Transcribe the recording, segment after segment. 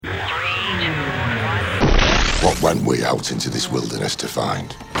What went we out into this wilderness to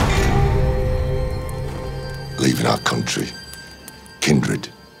find? Leaving our country, kindred,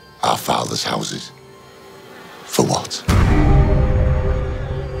 our fathers' houses. For what?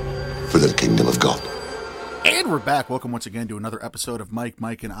 For the kingdom of God. And we're back. Welcome once again to another episode of Mike,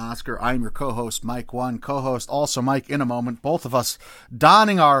 and Oscar. I'm your co-host, Mike One. Co-host, also Mike, in a moment. Both of us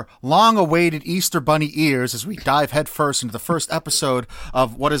donning our long-awaited Easter Bunny ears as we dive headfirst into the first episode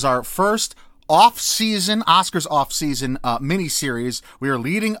of what is our first off-season, Oscar's off-season mini-series. We are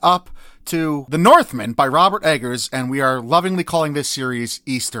leading up to The Northman by Robert Eggers, and we are lovingly calling this series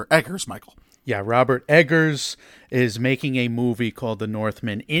Easter Eggers, Michael. Yeah, Robert Eggers is making a movie called The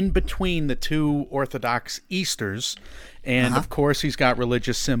Northman in between the two Orthodox Easters. And, of course, he's got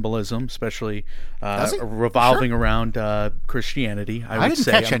religious symbolism, especially revolving around Christianity, I would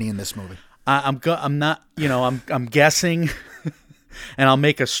say. I didn't catch any in this movie. I'm not, I'm guessing, and I'll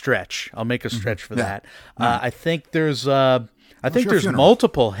make a stretch. I'll make a stretch for that. I think there's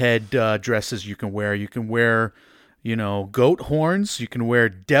multiple head dresses you can wear. You can wear, goat horns. You can wear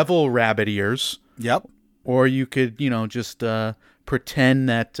devil rabbit ears. Yep. Or you could, just pretend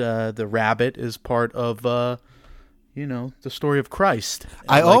that the rabbit is part of, the story of Christ.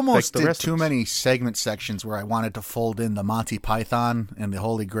 I almost did too many segment sections where I wanted to fold in the Monty Python and the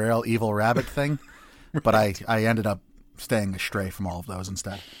Holy Grail evil rabbit thing, but I ended up staying astray from all of those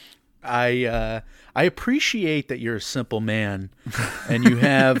instead. I appreciate that you're a simple man, and you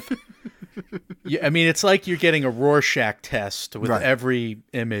have. I mean, it's like you're getting a Rorschach test with every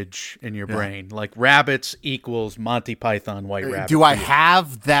image in your brain. Like rabbits equals Monty Python white rabbit. Do I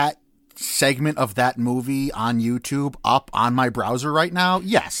have that segment of that movie on YouTube up on my browser right now?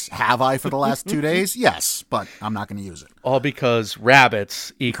 Yes. Have I for the last 2 days? Yes, but I'm not going to use it. All because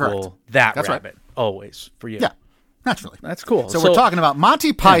rabbits equal that That's rabbit. Right. Always for you. Yeah. Naturally. That's cool. So we're talking about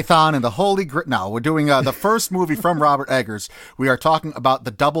Monty Python and the Holy Grail. No, we're doing the first movie from Robert Eggers. We are talking about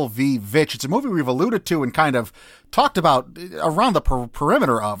The Double V Vitch. It's a movie we've alluded to and kind of talked about around the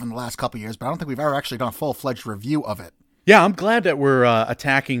perimeter of in the last couple of years, but I don't think we've ever actually done a full-fledged review of it. Yeah, I'm glad that we're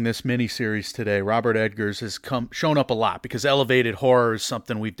attacking this miniseries today. Robert Eggers has shown up a lot because elevated horror is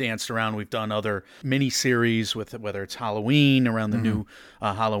something we've danced around. We've done other miniseries with whether it's Halloween, around the new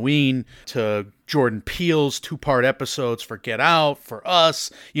Halloween, to Jordan Peele's 2-part episodes for Get Out, for us.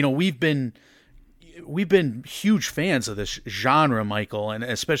 We've been huge fans of this genre, Michael, and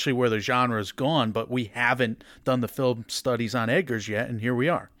especially where the genre is gone, but we haven't done the film studies on Eggers yet, and here we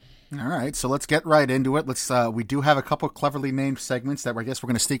are. All right, so let's get right into it. We do have a couple cleverly named segments that I guess we're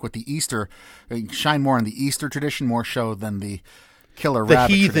going to stick with the Easter, shine more on the Easter tradition, more so than the killer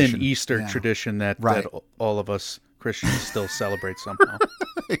rabbit tradition. The heathen Easter tradition that all of us Christians still celebrate somehow.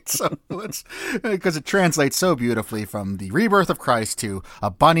 So because it translates so beautifully from the rebirth of Christ to a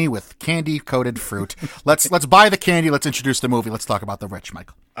bunny with candy-coated fruit. Let's buy the candy. Let's introduce the movie. Let's talk about the Witch,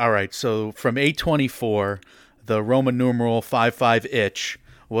 Michael. All right, so from A24, the Roman numeral 55-itch,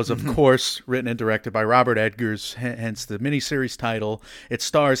 was, of course, written and directed by Robert Eggers, hence the miniseries title. It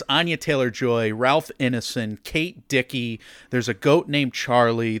stars Anya Taylor-Joy, Ralph Ineson, Kate Dickie. There's a goat named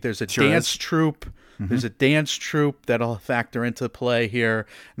Charlie. There's a dance troupe. There's a dance troupe that'll factor into play here.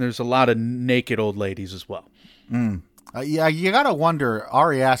 And there's a lot of naked old ladies as well. Yeah, you gotta wonder,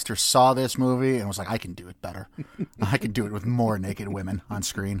 Ari Aster saw this movie and was like, I can do it better. I can do it with more naked women on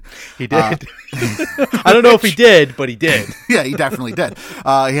screen. He did. I don't know if he did, but he did. Yeah, he definitely did.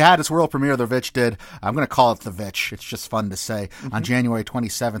 He had his world premiere, The Vitch did. I'm going to call it The Vitch. It's just fun to say. On January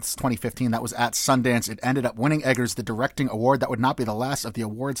 27th, 2015, that was at Sundance. It ended up winning Eggers the directing award. That would not be the last of the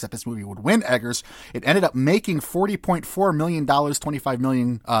awards that this movie would win Eggers. It ended up making $40.4 million, $25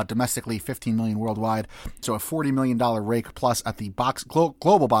 million domestically, $15 million worldwide. So a $40 million rake plus at the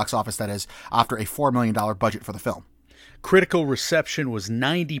global box office, that is, after a $4 million budget for the film. Critical reception was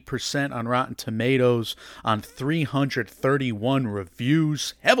 90% on Rotten Tomatoes on 331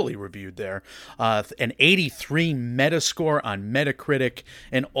 reviews, heavily reviewed there, an 83 Metascore on Metacritic,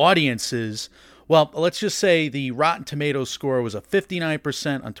 and audiences, well, let's just say the Rotten Tomatoes score was a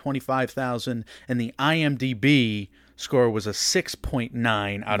 59% on 25,000, and the IMDb score was a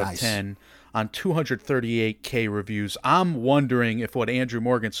 6.9 out of 10 on 238K reviews. I'm wondering if what Andrew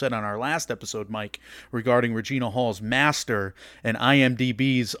Morgan said on our last episode, Mike, regarding Regina Hall's Master and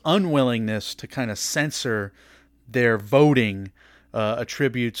IMDb's unwillingness to kind of censor their voting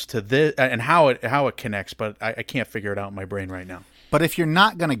attributes to this and how it connects, but I can't figure it out in my brain right now. But if you're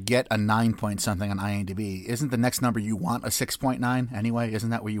not going to get a 9 point something on IMDb, isn't the next number you want a 6.9 anyway?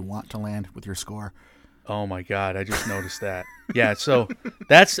 Isn't that where you want to land with your score? Oh my God, I just noticed that. Yeah, so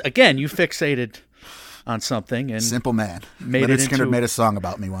that's, again, you fixated on something and Simple man. Made Leonard it Skinner into- made a song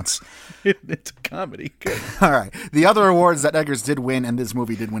about me once. it's a comedy. Good. All right. The other awards that Eggers did win, and this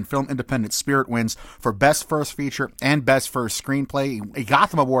movie did win, Film Independent Spirit wins for Best First Feature and Best First Screenplay. A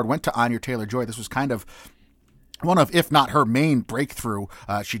Gotham Award went to Anya Taylor-Joy. This was kind of one of, if not her main breakthrough.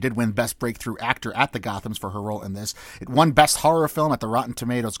 She did win Best Breakthrough Actor at the Gothams for her role in this. It won Best Horror Film at the Rotten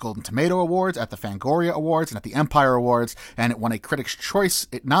Tomatoes Golden Tomato Awards, at the Fangoria Awards, and at the Empire Awards. And it won a Critics' Choice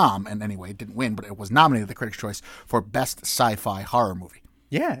and anyway, it didn't win, but it was nominated the Critics' Choice for Best Sci-Fi Horror Movie.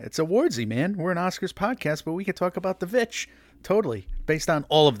 Yeah, it's awardsy, man. We're an Oscars podcast, but we could talk about The Vitch. Totally. Based on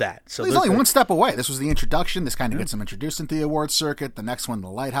all of that. So he's only one step away. This was the introduction. This kind of gets him introduced into the awards circuit. The next one, The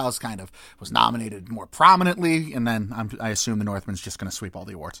Lighthouse, kind of was nominated more prominently. And then I assume The Northman's just going to sweep all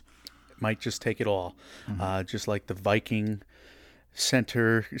the awards. Might just take it all. Just like the Viking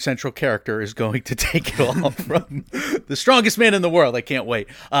central character is going to take it all from the strongest man in the world. I can't wait.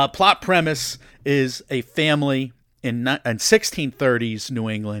 Plot premise is a family in 1630s New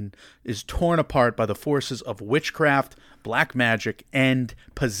England is torn apart by the forces of witchcraft, black magic, and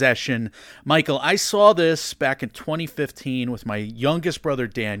possession. Michael, I saw this back in 2015 with my youngest brother,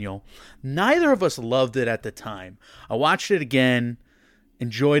 Daniel. Neither of us loved it at the time. I watched it again,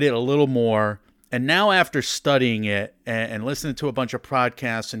 enjoyed it a little more, and now after studying it and listening to a bunch of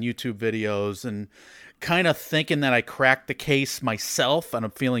podcasts and YouTube videos and kind of thinking that I cracked the case myself, and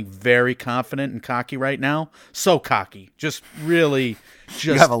I'm feeling very confident and cocky right now. So cocky. Just really...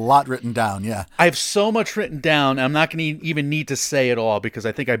 You have a lot written down, yeah. I have so much written down. I'm not going to even need to say it all because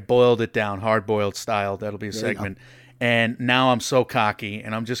I think I boiled it down, hard-boiled style. That'll be a segment. And now I'm so cocky,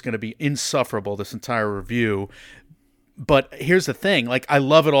 and I'm just going to be insufferable this entire review. But here's the thing. Like, I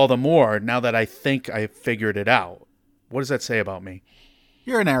love it all the more now that I think I figured it out. What does that say about me?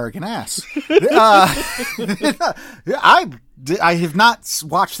 You're an arrogant ass. I have not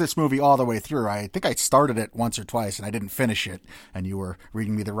watched this movie all the way through. I think I started it once or twice, and I didn't finish it. And you were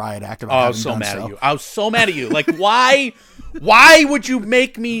reading me the riot act about I was so mad at you. I was so mad at you. Like, why would you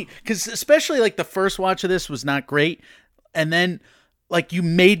make me? Because especially like the first watch of this was not great, and then like you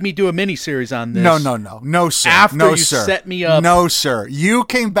made me do a miniseries on this. No, sir. After you set me up. No, sir. You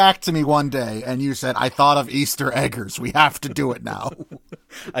came back to me one day and you said, "I thought of Easter Eggers. We have to do it now."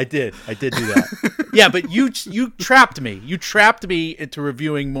 I did do that. Yeah, but you trapped me. You trapped me into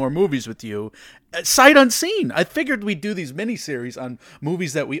reviewing more movies with you, sight unseen. I figured we'd do these miniseries on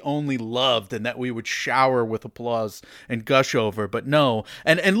movies that we only loved and that we would shower with applause and gush over. But no.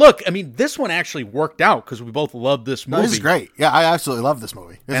 And look, I mean, this one actually worked out because we both loved this movie. No, this is great. Yeah, I absolutely love this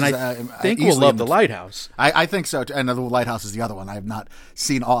movie. I think we'll love The Lighthouse. I think so, too. And The Lighthouse is the other one. I have not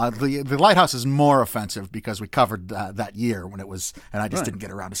seen all. The Lighthouse is more offensive because we covered that year when it was, and I just didn't get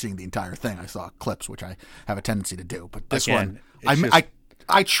around to seeing the entire thing. I saw clips, which I have a tendency to do. But this one,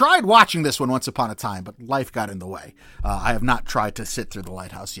 I tried watching this one once upon a time, but life got in the way. I have not tried to sit through The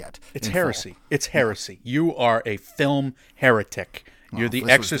Lighthouse yet. It's heresy. It's heresy. You are a film heretic. You're The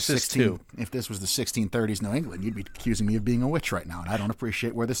Exorcist too. If this was the 1630s New England, you'd be accusing me of being a witch right now, and I don't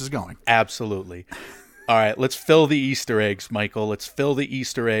appreciate where this is going. Absolutely. All right, let's fill the Easter eggs, Michael. Let's fill the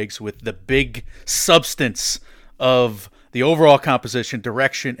Easter eggs with the big substance of the overall composition,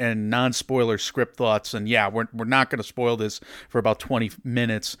 direction, and non-spoiler script thoughts. And yeah, we're not going to spoil this for about 20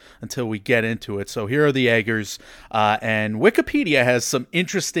 minutes until we get into it. So here are the Eggers. And Wikipedia has some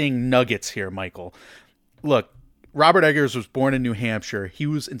interesting nuggets here, Michael. Look, Robert Eggers was born in New Hampshire. He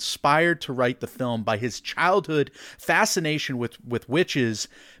was inspired to write the film by his childhood fascination with witches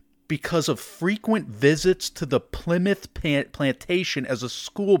because of frequent visits to the Plymouth plantation as a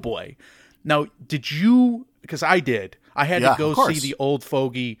schoolboy. Now, did you... Because I did. I had to go see the Old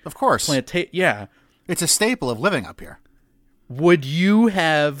Fogey. Of course. Yeah. It's a staple of living up here. Would you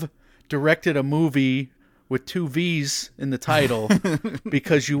have directed a movie with 2 V's in the title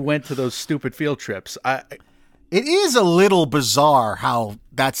because you went to those stupid field trips? It is a little bizarre how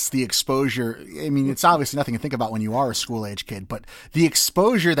that's the exposure. I mean, it's obviously nothing to think about when you are a school-age kid, but the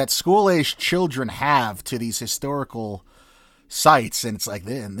exposure that school-age children have to these historical sites, and it's like,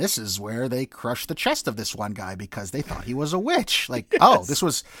 and this is where they crushed the chest of this one guy because they thought he was a witch. Like, yes. This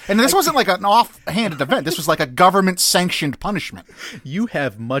wasn't like an off-handed event. This was like a government-sanctioned punishment. You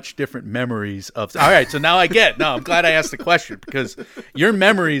have much different memories of... All right, so now I get... No, I'm glad I asked the question because your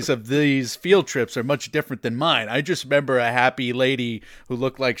memories of these field trips are much different than mine. I just remember a happy lady who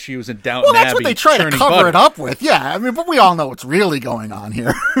looked like she was in Downton Abbey. Well, that's what they try to cover it up with. Yeah, I mean, but we all know what's really going on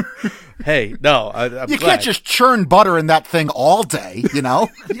here. Hey, no, I'm You glad. can't just churn butter in that thing all day, you know?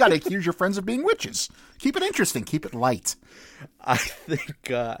 You got to accuse your friends of being witches. Keep it interesting. Keep it light. I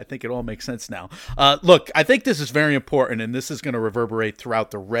think it all makes sense now. Look, I think this is very important, and this is going to reverberate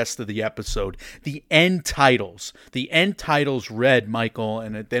throughout the rest of the episode. The end titles read, Michael,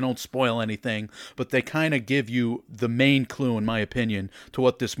 and they don't spoil anything, but they kind of give you the main clue, in my opinion, to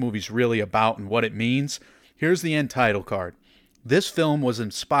what this movie's really about and what it means. Here's the end title card. This film was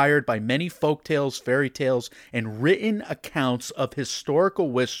inspired by many folktales, fairy tales, and written accounts of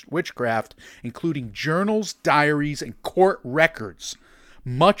historical witchcraft, including journals, diaries, and court records.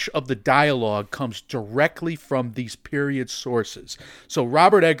 Much of the dialogue comes directly from these period sources. So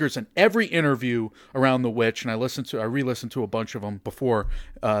Robert Eggers, in every interview around the witch, and I re-listened to a bunch of them before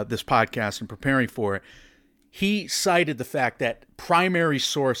this podcast and preparing for it, he cited the fact that primary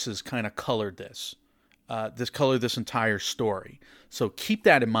sources kind of colored this. This entire story. So keep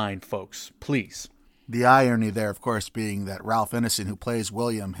that in mind, folks, please. The irony there, of course, being that Ralph Ineson, who plays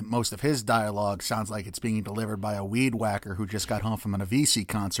William, most of his dialogue sounds like it's being delivered by a weed whacker who just got home from an Avicii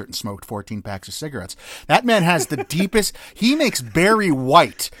concert and smoked 14 packs of cigarettes. That man has the deepest... He makes Barry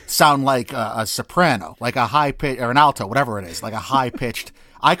White sound like a soprano, like a high pitch or an alto, whatever it is, like a high pitched.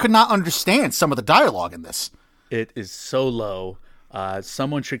 I could not understand some of the dialogue in this. It is so low.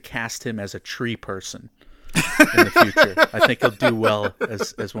 Someone should cast him as a tree person in the future. I think he'll do well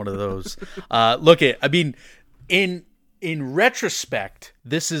as one of those. In retrospect,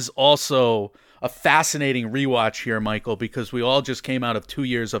 this is also a fascinating rewatch here, Michael, because we all just came out of 2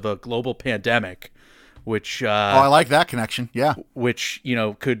 years of a global pandemic, which I like that connection. Yeah, which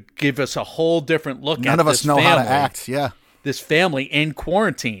could give us a whole different look. None at of us this know family. how to act. Yeah. This family in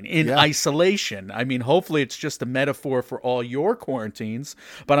quarantine, in isolation. I mean, hopefully it's just a metaphor for all your quarantines,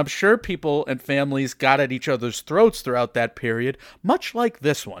 but I'm sure people and families got at each other's throats throughout that period, much like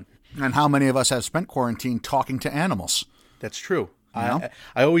this one. And how many of us have spent quarantine talking to animals? That's true. I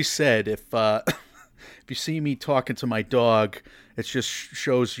always said if you see me talking to my dog, it just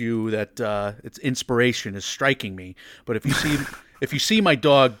shows you that its inspiration is striking me. But if you see my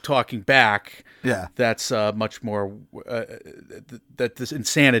dog talking back, that's much more that this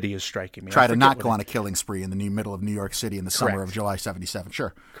insanity is striking me. Try to not go on a killing spree in the middle of New York City in the summer of July 77.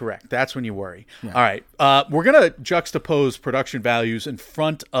 Sure. Correct. That's when you worry. Yeah. All right. We're going to juxtapose production values in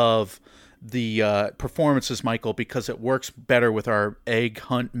front of the performances, Michael, because it works better with our egg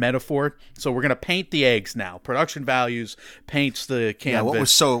hunt metaphor. So we're going to paint the eggs now. Production values paints the canvas.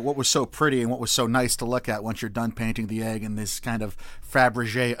 Yeah, what was so pretty and what was so nice to look at once you're done painting the egg, and this kind of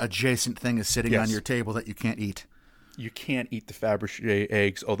Fabergé adjacent thing is sitting on your table that you can't eat. You can't eat the Fabergé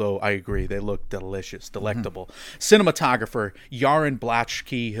eggs, although I agree, they look delicious, delectable. Cinematographer, Yaron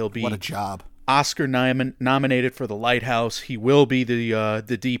Blachky, he'll be... What a job. Oscar nominated for The Lighthouse. He will be the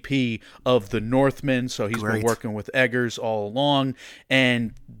DP of The Northman, so he's been working with Eggers all along.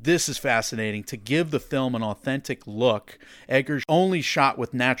 And this is fascinating. To give the film an authentic look, Eggers only shot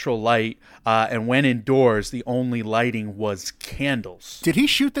with natural light, and when indoors, the only lighting was candles. Did he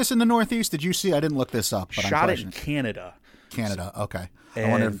shoot this in the Northeast? Did you see? I didn't look this up. But shot it in Canada. Canada, okay. I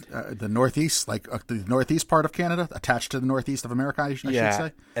wonder if the Northeast, like the Northeast part of Canada, attached to the Northeast of America, I should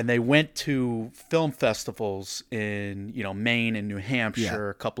say. And they went to film festivals in Maine and New Hampshire,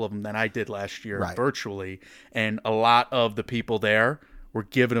 a couple of them that I did last year virtually, and a lot of the people there were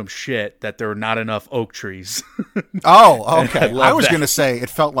giving them shit that there were not enough oak trees. Oh, okay. I was going to say it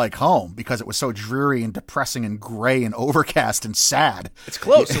felt like home because it was so dreary and depressing and gray and overcast and sad. It's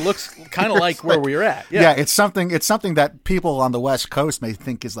close. It looks kind of like where we were at. Yeah, it's something that people on the West Coast may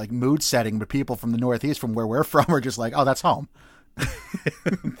think is like mood setting, but people from the Northeast, from where we're from, are just like, oh, that's home.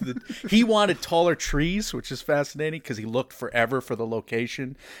 He wanted taller trees, which is fascinating because he looked forever for the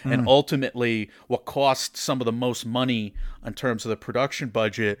location. And ultimately, what cost some of the most money in terms of the production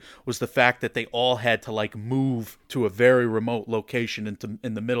budget was the fact that they all had to move to a very remote location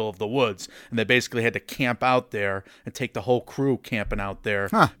in the middle of the woods. And they basically had to camp out there and take the whole crew camping out there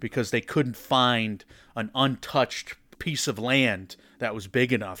because they couldn't find an untouched piece of land that was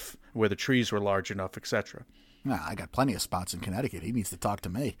big enough where the trees were large enough, etc. Nah, I got plenty of spots in Connecticut. He needs to talk to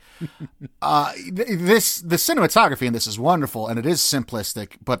me. The cinematography in this is wonderful, and it is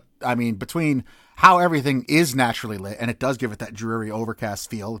simplistic. But I mean, between how everything is naturally lit, and it does give it that dreary,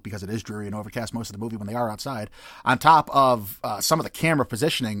 overcast feel because it is dreary and overcast most of the movie when they are outside. On top of some of the camera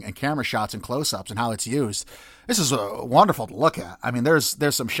positioning and camera shots and close-ups and how it's used, this is wonderful to look at. I mean, there's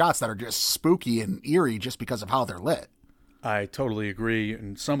some shots that are just spooky and eerie just because of how they're lit. I totally agree,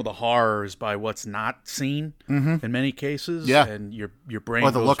 and some of the horror is by what's not seen in many cases. Yeah, and your brain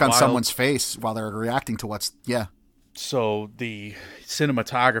or the goes look on wild. someone's face while they're reacting to what's So the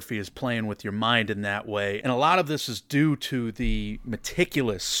cinematography is playing with your mind in that way. And a lot of this is due to the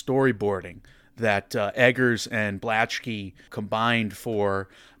meticulous storyboarding that Eggers and Blatchke combined for,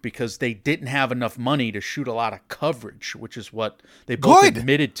 because they didn't have enough money to shoot a lot of coverage, which is what they both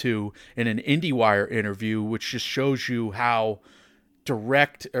admitted to in an IndieWire interview, which just shows you how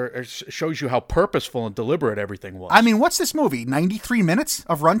direct, or shows you how purposeful and deliberate everything was. I mean, what's this movie? 93 minutes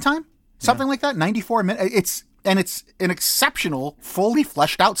of runtime? Something like that? 94 minutes? It's an exceptional, fully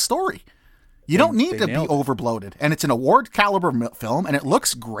fleshed out story. You don't need to be overbloated. And it's an award caliber film, and it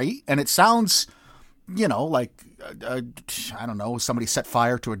looks great, and it sounds, like, I don't know, somebody set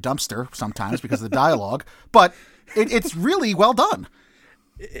fire to a dumpster sometimes because of the dialogue, but it's really well done.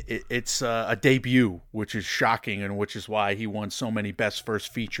 It's a debut, which is shocking, and which is why he won so many Best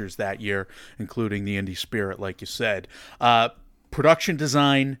First Features that year, including the Indie Spirit, like you said. Production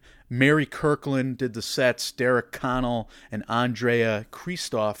design, Mary Kirkland did the sets. Derek Connell and Andrea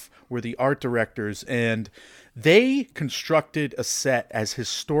Christoph were the art directors, and they constructed a set as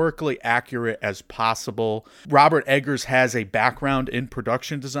historically accurate as possible. Robert Eggers has a background in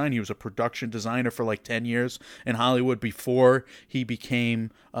production design. He was a production designer for like 10 years in Hollywood before he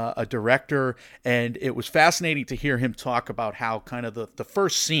became a director, and it was fascinating to hear him talk about how kind of the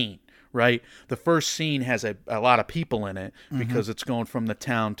first scene, right? The first scene has a lot of people in it because it's going from the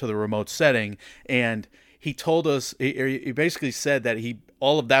town to the remote setting. And he told us, he basically said that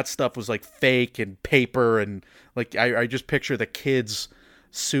all of that stuff was like fake and paper. And like, I just picture the kid's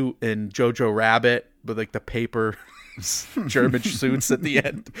suit in Jojo Rabbit with like the paper German suits at the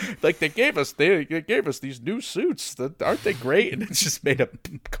end. Like they gave us these new suits. Aren't they great? And it's just made of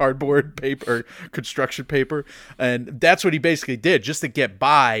cardboard paper, construction paper. And that's what he basically did just to get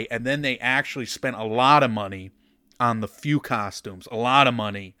by. And then they actually spent a lot of money on the few costumes, a lot of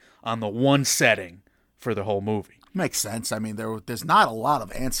money on the one setting for the whole movie. Makes sense. I mean, there's not a lot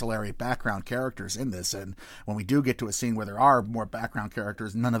of ancillary background characters in this. And when we do get to a scene where there are more background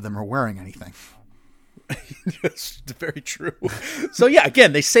characters, none of them are wearing anything. Yes, very true. So yeah,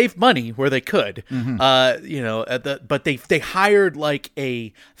 again, they saved money where they could, but they hired like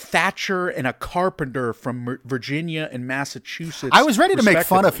a Thatcher and a carpenter from Virginia and Massachusetts. I was ready to make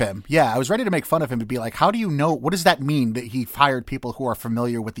fun of him. Yeah, I was ready to make fun of him and be like, how do you know? What does that mean that he hired people who are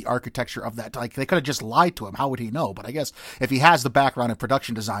familiar with the architecture of that? Like they could have just lied to him. How would he know? But I guess if he has the background in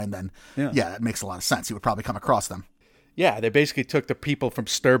production design, then yeah, it makes a lot of sense. He would probably come across them. Yeah, they basically took the people from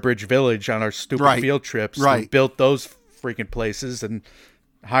Sturbridge Village on our stupid field trips and built those freaking places and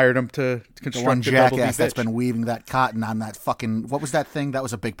hired them to construct the one jackass that's been weaving that cotton on that fucking... What was that thing? That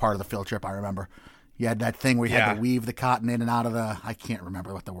was a big part of the field trip, I remember. You had that thing where you had to weave the cotton in and out of the... I can't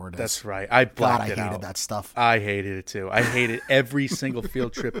remember what the word is. That's right. I blacked it out. I hated that stuff. I hated it too. I hated every single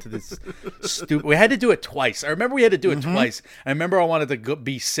field trip to this stupid... We had to do it twice. I remember we had to do it twice. I remember I wanted to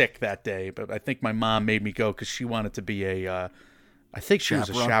be sick that day, but I think my mom made me go because she wanted to be a... I think she was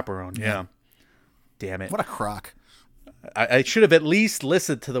a chaperone. Yeah. Damn it. What a crock. I should have at least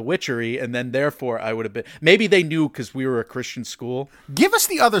listened to the witchery, and then therefore I would have been... Maybe they knew because we were a Christian school. Give us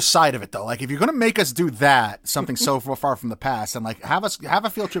the other side of it, though. Like, if you're going to make us do that, something so far from the past, and like have a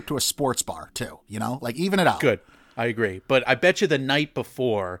field trip to a sports bar, too, Like, even it out. Good. I agree. But I bet you the night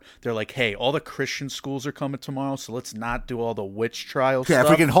before, they're like, hey, all the Christian schools are coming tomorrow, so let's not do all the witch trial stuff. Yeah, if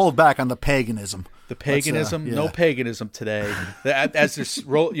we can hold back on the pagism. The paganism? No paganism today. As they're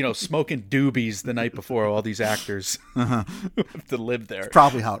smoking doobies the night before, all these actors have to live there. That's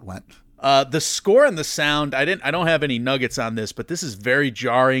probably how it went. The score and the sound, I don't have any nuggets on this, but this is very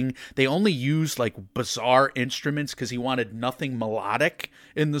jarring. They only used like bizarre instruments because he wanted nothing melodic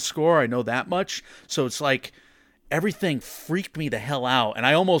in the score. I know that much. So it's like everything freaked me the hell out, and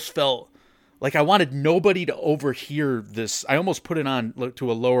I almost felt like I wanted nobody to overhear this. I almost put it on to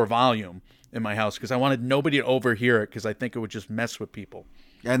a lower volume in my house because I wanted nobody to overhear it because I think it would just mess with people.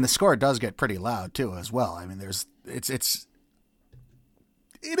 And the score does get pretty loud too, as well. I mean, it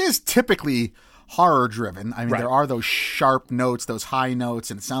is typically horror driven. I mean, there are those sharp notes, those high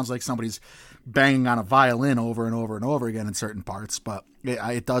notes, and it sounds like somebody's banging on a violin over and over and over again in certain parts. But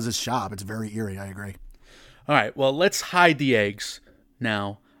it does its job. It's very eerie. I agree. All right, well, let's hide the eggs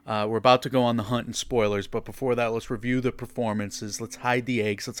now. We're about to go on the hunt and spoilers, but before that, let's review the performances. Let's hide the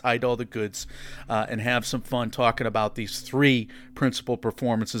eggs. Let's hide all the goods and have some fun talking about these three principal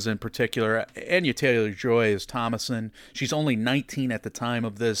performances in particular. Anya Taylor-Joy is Thomasin. She's only 19 at the time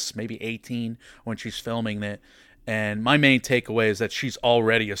of this, maybe 18 when she's filming it. And my main takeaway is that she's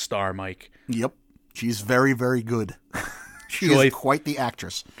already a star, Mike. Yep. She's very, very good. She is quite the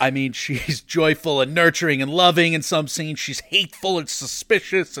actress. I mean, she's joyful and nurturing and loving in some scenes. She's hateful and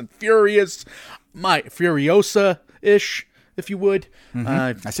suspicious and furious. Furiosa ish, if you would.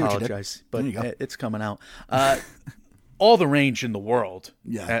 I see what you did. apologize, but There you go. it's coming out. All the range in the world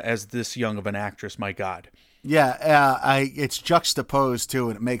Yeah. as this young of an actress. My God. Yeah, it's juxtaposed too,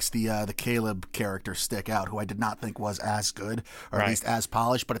 and it makes the Caleb character stick out, who I did not think was as good, or at Right. least as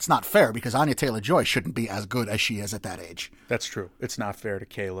polished. But it's not fair because Anya Taylor-Joy shouldn't be as good as she is at that age. That's true. It's not fair to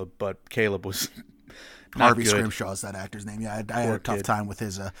Caleb, but Caleb was not Harvey good. Scrimshaw is that actor's name. Yeah, I had a tough kid. time with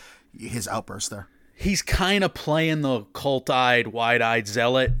his outburst there. He's kind of playing the cult-eyed, wide-eyed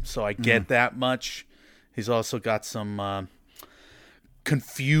zealot, so I get that much. He's also got some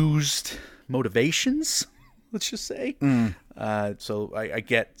confused motivations, let's just say. So I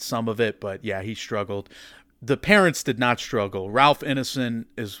get some of it, but yeah, he struggled. The parents did not struggle. Ralph Ineson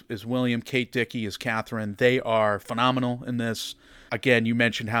is William, Kate Dickie is Catherine. They are phenomenal in this. Again, you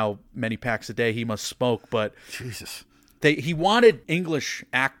mentioned how many packs a day he must smoke, but Jesus. he wanted English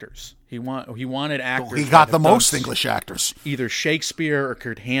actors. He wanted actors. He that got the have done most English actors. either Shakespeare or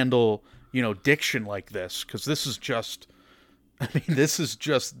could handle, diction like this, because this is just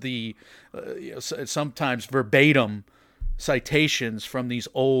the sometimes verbatim citations from these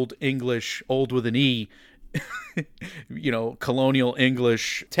old English, old with an E, colonial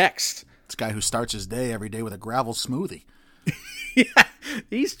English texts. This guy who starts his day every day with a gravel smoothie. Yeah,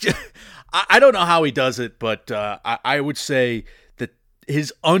 he's just, I don't know how he does it, but I would say that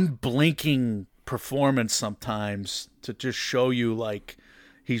his unblinking performance sometimes to just show you like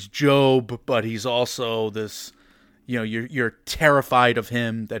he's Job, but he's also this, you're terrified of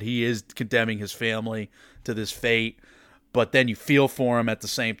him, that he is condemning his family to this fate, but then you feel for him at the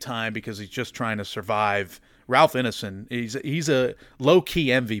same time because he's just trying to survive. Ralph Ineson, he's a low-key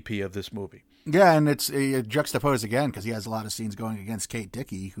MVP of this movie. Yeah, and it's juxtaposed again because he has a lot of scenes going against Kate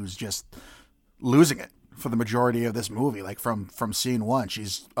Dickie, who's just losing it for the majority of this movie. Like from scene one,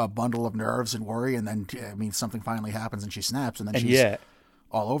 she's a bundle of nerves and worry, and then something finally happens and she snaps, and then she's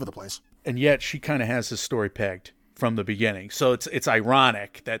all over the place. And yet she kind of has this story pegged from the beginning. So it's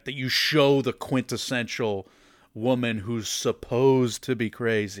ironic that you show the quintessential woman who's supposed to be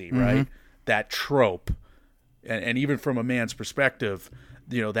crazy, right? That trope, and even from a man's perspective,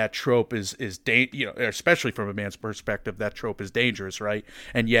 that trope is especially from a man's perspective, that trope is dangerous, right?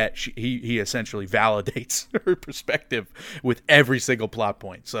 And yet he essentially validates her perspective with every single plot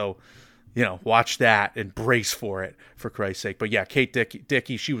point. So, watch that and brace for it, for Christ's sake. But yeah, Kate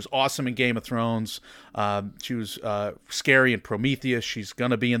Dickie, she was awesome in Game of Thrones. She was scary in Prometheus. She's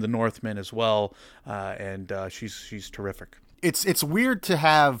gonna be in The Northman as well, and she's terrific. It's weird to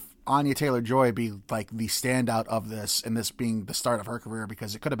have Anya Taylor-Joy be like the standout of this, and this being the start of her career,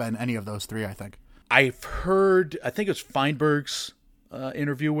 because it could have been any of those three, I think. I've heard, I think it was Feinberg's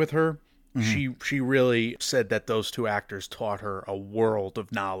interview with her. She really said that those two actors taught her a world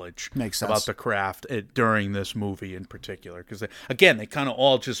of knowledge about the craft during this movie in particular. Because, again, they kind of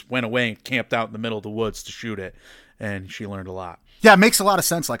all just went away and camped out in the middle of the woods to shoot it, and she learned a lot. Yeah, it makes a lot of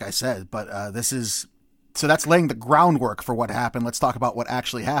sense, like I said, but this is... So that's laying the groundwork for what happened. Let's talk about what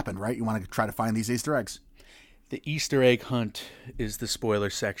actually happened, right? You want to try to find these Easter eggs. The Easter egg hunt is the spoiler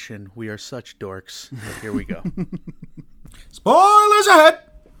section. We are such dorks. But here we go. Spoilers ahead!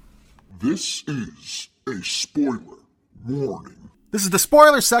 This is a spoiler warning. This is the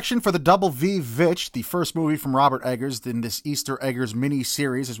spoiler section for the Double V Vitch, the first movie from Robert Eggers in this Easter Eggers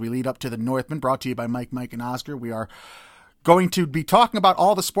mini-series as we lead up to The Northman, brought to you by Mike, and Oscar. We are going to be talking about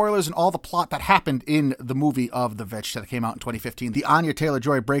all the spoilers and all the plot that happened in the movie of The Vitch that came out in 2015, the Anya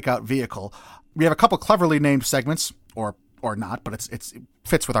Taylor-Joy breakout vehicle. We have a couple cleverly named segments, or not, but it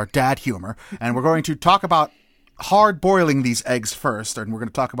fits with our dad humor, and we're going to talk about hard boiling these eggs first, and we're going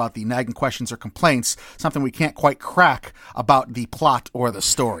to talk about the nagging questions or complaints, something we can't quite crack about the plot or the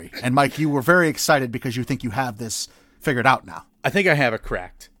story. And Mike, you were very excited because you think you have this figured out now. I think I have it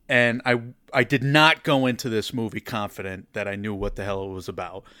cracked. And I did not go into this movie confident that I knew what the hell it was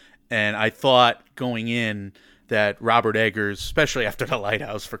about. And I thought going in that Robert Eggers, especially after The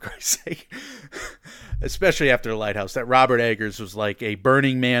Lighthouse, for Christ's sake, especially after The Lighthouse, that Robert Eggers was like a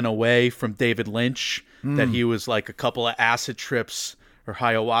Burning Man away from David Lynch, that he was like a couple of acid trips or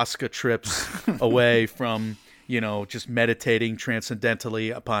ayahuasca trips away from, just meditating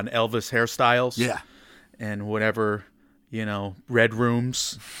transcendentally upon Elvis hairstyles. Yeah. And whatever... red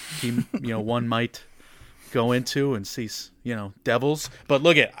rooms one might go into and see, devils. But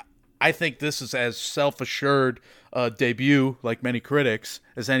look I think this is as self-assured debut, like many critics,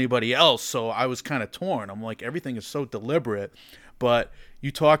 as anybody else. So I was kind of torn. I'm like, everything is so deliberate. But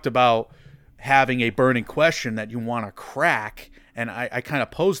you talked about having a burning question that you want to crack. And I kind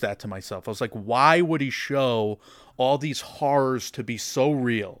of posed that to myself. I was like, why would he show all these horrors to be so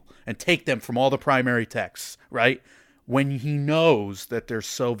real? and take them from all the primary texts, right? When he knows that they're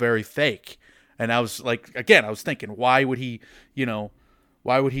so very fake. And I was like, again, I was thinking, why would he do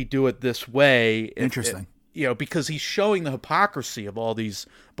it this way? Interesting. Because he's showing the hypocrisy of all these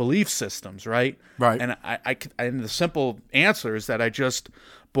belief systems, right? Right. And and the simple answer is that I just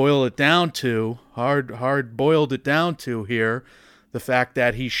boil it down to, hard boiled it down to here, the fact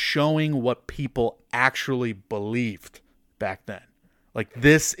that he's showing what people actually believed back then. Like,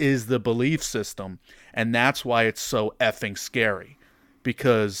 this is the belief system, and that's why it's so effing scary,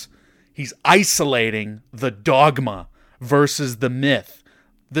 because he's isolating the dogma versus the myth.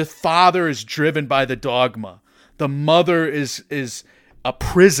 The father is driven by the dogma. The mother is a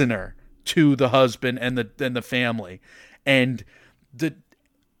prisoner to the husband and the family, and the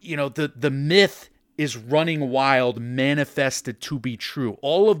myth is running wild, manifested to be true.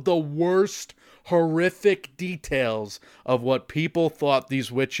 All of the worst, horrific details of what people thought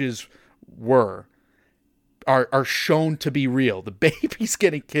these witches were are shown to be real. The babies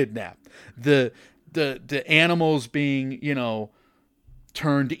getting kidnapped, the animals being,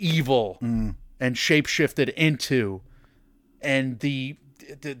 turned evil and shapeshifted into, and the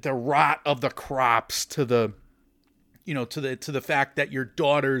rot of the crops to the fact that your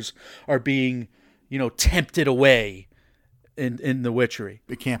daughters are being, tempted away in the witchery.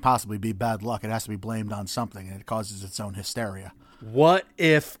 It can't possibly be bad luck. It has to be blamed on something, and it causes its own hysteria. What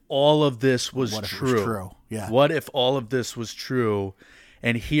if all of this was What if true? it was true? Yeah. What if all of this was true?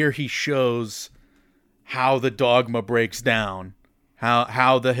 And here he shows how the dogma breaks down,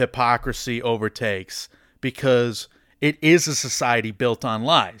 how the hypocrisy overtakes, because it is a society built on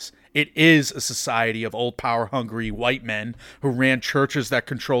lies. It is a society of old power-hungry white men who ran churches that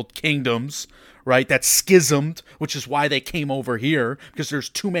controlled kingdoms, right? That schismed, which is why they came over here, because there's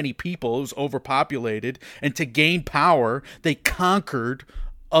too many people. It was overpopulated. And to gain power, they conquered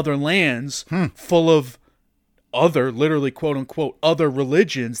other lands full of other, literally, quote-unquote, other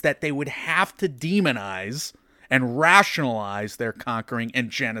religions that they would have to demonize and rationalize their conquering and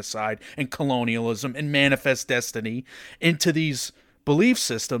genocide and colonialism and manifest destiny into these belief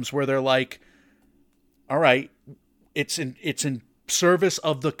systems where they're like, all right, it's in service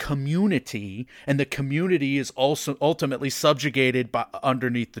of the community, and the community is also ultimately subjugated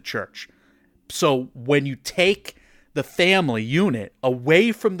underneath the church. So when you take the family unit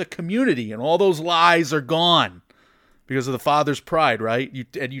away from the community, and all those lies are gone because of the father's pride, right? You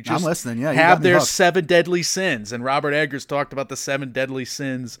just I'm listening. Yeah, have their 7 deadly sins. And Robert Eggers talked about the 7 deadly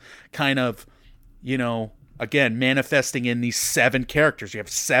sins kind of, again, manifesting in these 7 characters. You have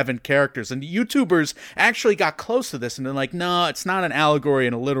 7 characters. And the YouTubers actually got close to this, and they're like, no, it's not an allegory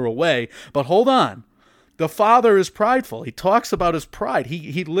in a literal way. But hold on. The father is prideful. He talks about his pride.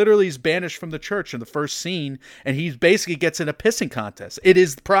 He literally is banished from the church in the first scene, and he basically gets in a pissing contest. It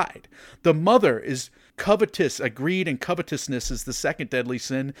is pride. The mother is covetous. Greed and covetousness is the 2nd deadly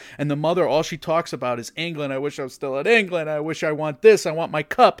sin. And the mother, all she talks about is England. I wish I was still in England. I wish I want this. I want my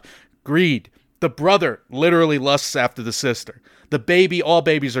cup. Greed. The brother literally lusts after the sister. The baby, all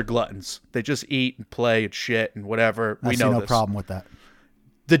babies are gluttons. They just eat and play and shit and whatever. I see no problem with that.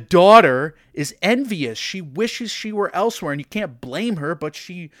 The daughter is envious. She wishes she were elsewhere, and you can't blame her, but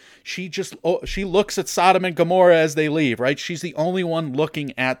she looks at Sodom and Gomorrah as they leave, right? She's the only one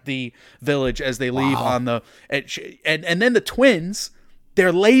looking at the village as they leave on the and then the twins,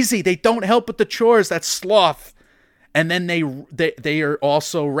 they're lazy. They don't help with the chores. That's sloth. And then they are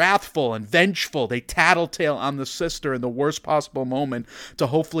also wrathful and vengeful. They tattletale on the sister in the worst possible moment to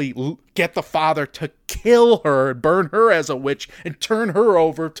hopefully get the father to kill her and burn her as a witch and turn her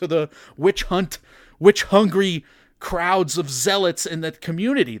over to the witch-hungry crowds of zealots in the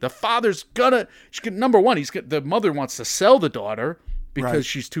community. The father's number one, the mother wants to sell the daughter because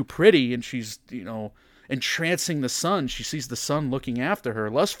she's too pretty, and she's, entrancing the son. She sees the son looking after her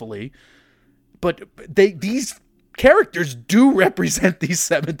lustfully. But these characters do represent these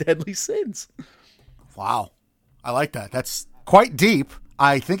 7 deadly sins. Wow. I like that. That's quite deep.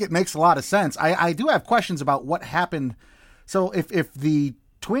 I think it makes a lot of sense. I do have questions about what happened. So if the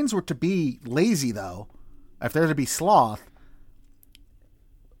twins were to be lazy, though, if they're to be sloth,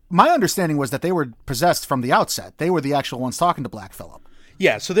 my understanding was that they were possessed from the outset. They were the actual ones talking to Black Phillip.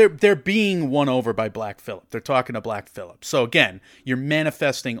 Yeah, so they're being won over by Black Phillip. They're talking to Black Phillip. So again, you're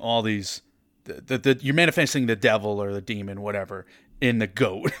manifesting all these... you're manifesting the devil or the demon, whatever, in the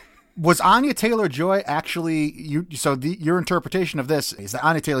goat. Was Anya Taylor-Joy actually... your interpretation of this is that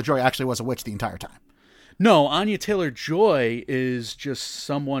Anya Taylor-Joy actually was a witch the entire time? No, Anya Taylor-Joy is just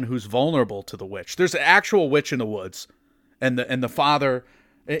someone who's vulnerable to the witch. There's an actual witch in the woods, and the father...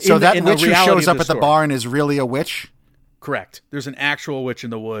 So that witch who shows up at the bar and is really a witch? Correct. There's an actual witch in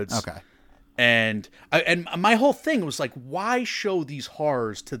the woods. Okay. And my whole thing was like, why show these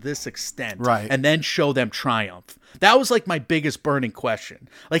horrors to this extent, Right. and then show them triumph? That was like my biggest burning question.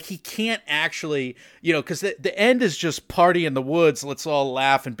 Like, he can't actually, because the end is just party in the woods. Let's all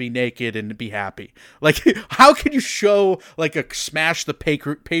laugh and be naked and be happy. Like, how can you show like a smash the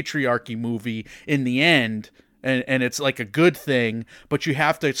patriarchy movie in the end? And it's like a good thing, but you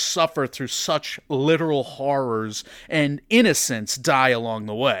have to suffer through such literal horrors, and innocents die along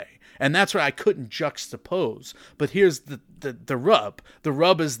the way. And that's why I couldn't juxtapose. But here's the rub. The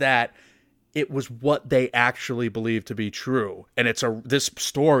rub is that it was what they actually believed to be true. And this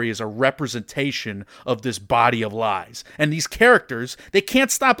story is a representation of this body of lies. And these characters, they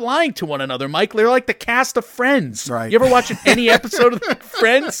can't stop lying to one another, Mike. They're like the cast of Friends. Right. You ever watch any episode of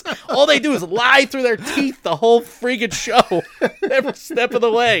Friends? All they do is lie through their teeth the whole friggin' show. Every step of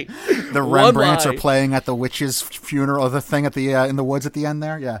the way. The Rembrandts are playing at the witch's funeral, the thing at the in the woods at the end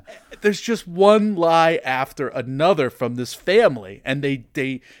there. Yeah. There's just one lie after another from this family. And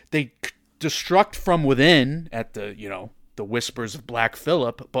they destruct from within at the whispers of Black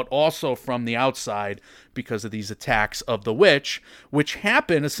Phillip, but also from the outside because of these attacks of the witch, which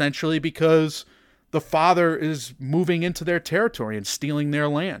happen essentially because the father is moving into their territory and stealing their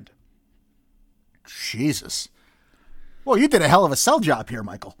land. Jesus. Well, you did a hell of a sell job here,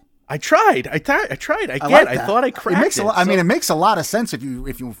 Michael. I tried. I thought I thought I cracked it. It makes a lot of sense if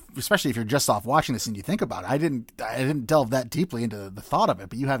you, especially if you're just off watching this and you think about it. I didn't delve that deeply into the thought of it,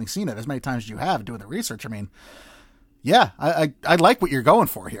 but you having seen it as many times as you have doing the research, I mean, yeah, I like what you're going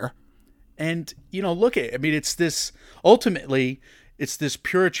for here. And look at it. I mean, ultimately it's this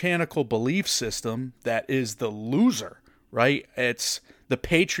puritanical belief system that is the loser, right? It's the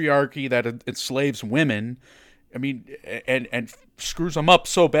patriarchy that enslaves women. I mean, and screws them up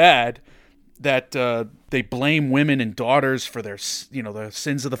so bad that they blame women and daughters for their, the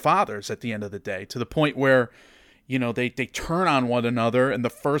sins of the fathers at the end of the day, to the point where, they turn on one another, and the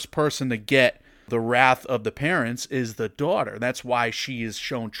first person to get the wrath of the parents is the daughter. That's why she is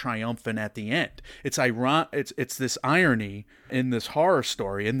shown triumphant at the end. It's ironic. It's this irony in this horror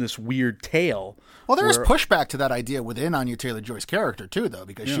story, in this weird tale. Well, there is pushback to that idea within Anya Taylor-Joy's character too, though,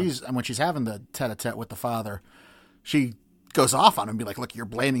 because when she's having the tete-a-tete with the father, she goes off on him and be like, look, you're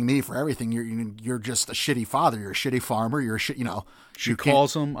blaming me for everything. You're just a shitty father. You're a shitty farmer. You're a shit, She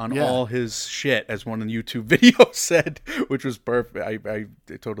calls him on all his shit, as one of the YouTube videos said, which was perfect. I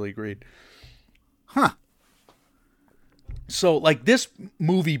totally agreed. Huh. So, like, this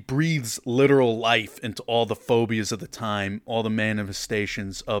movie breathes literal life into all the phobias of the time, all the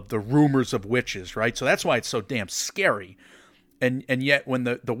manifestations of the rumors of witches, right? So that's why it's so damn scary. And yet, when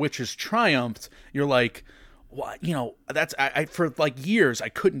the witches triumphed, you're like, what? That's I for like years I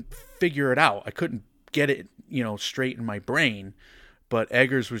couldn't figure it out. I couldn't get it, straight in my brain. But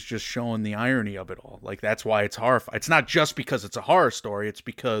Eggers was just showing the irony of it all. Like, that's why it's horrifying. It's not just because it's a horror story. It's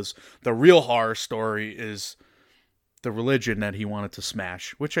because the real horror story is the religion that he wanted to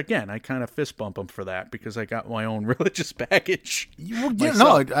smash. Which, again, I kind of fist bump him for that because I got my own religious baggage.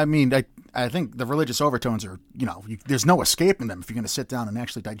 I mean, I think the religious overtones are, there's no escaping them if you're going to sit down and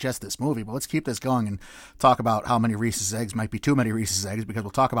actually digest this movie. But let's keep this going and talk about how many Reese's eggs might be too many Reese's eggs, because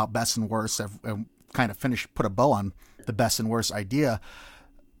we'll talk about best and worst and kind of put a bow on the best and worst idea.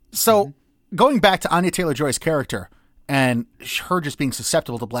 So going back to Anya Taylor-Joy's character and her just being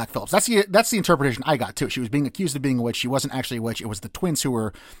susceptible to Black Phillips, that's the interpretation I got too. She was being accused of being a witch. She wasn't actually a witch. It was the twins who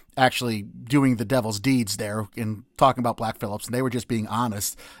were actually doing the devil's deeds there in talking about Black Phillips, and they were just being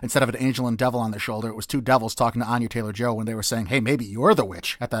honest. Instead of an angel and devil on their shoulder, it was two devils talking to Anya Taylor-Joy when they were saying, hey, maybe you're the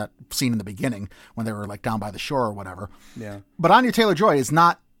witch, at that scene in the beginning when they were like down by the shore or whatever. Yeah. But Anya Taylor-Joy is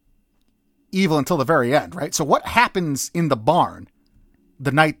not evil until the very end, right? So what happens in the barn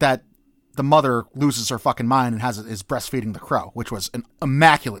the night that the mother loses her fucking mind and is breastfeeding the crow, which was an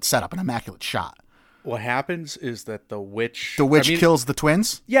immaculate setup, an immaculate shot? What happens is that the witch kills the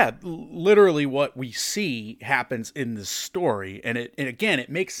twins? Yeah, literally what we see happens in this story. And again, it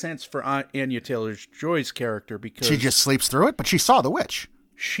makes sense for Anya Taylor-Joy's character because she just sleeps through it, but she saw the witch.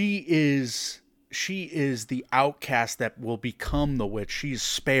 She is the outcast that will become the witch. She's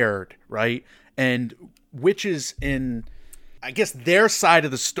spared, right? And witches in, I guess, their side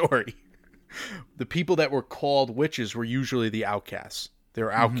of the story, the people that were called witches were usually the outcasts.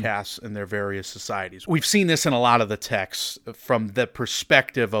 They're outcasts in their various societies. We've seen this in a lot of the texts from the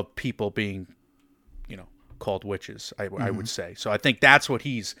perspective of people being, called witches, I would say. So I think that's what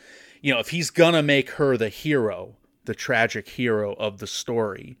he's, if he's going to make her the hero, the tragic hero of the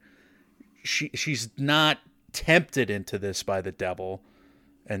story, she's not tempted into this by the devil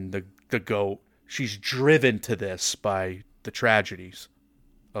and the goat. she's driven to this by the tragedies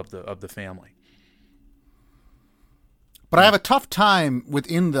of the family. But I have a tough time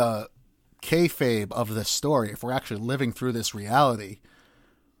within the kayfabe of this story. If we're actually living through this reality,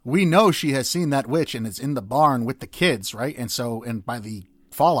 we know she has seen that witch and is in the barn with the kids, right? And by the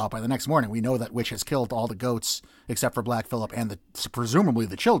fallout, by the next morning, we know that witch has killed all the goats except for Black Phillip and presumably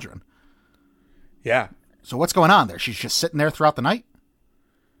the children. Yeah. So what's going on there? She's just sitting there throughout the night,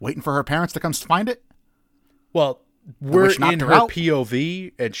 waiting for her parents to come find it? Well, we're in her out?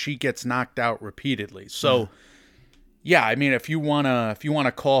 POV, and she gets knocked out repeatedly. So, yeah, I mean, if you wanna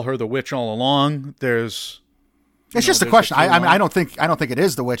call her the witch all along, there's. It's just a question. I don't think it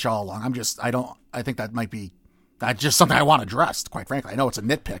is the witch all along. I think that might be. That's just something I want to address, quite frankly. I know it's a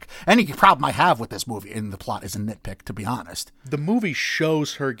nitpick. Any problem I have with this movie in the plot is a nitpick, to be honest. The movie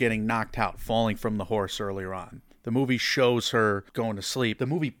shows her getting knocked out, falling from the horse earlier on. The movie shows her going to sleep. The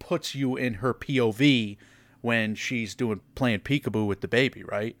movie puts you in her POV when she's playing peekaboo with the baby,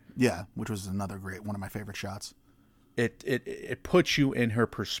 right? Yeah, which was another one of my favorite shots. It puts you in her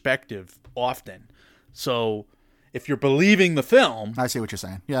perspective often. So if you're believing the film, I see what you're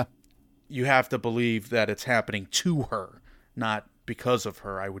saying. Yeah. You have to believe that it's happening to her, not because of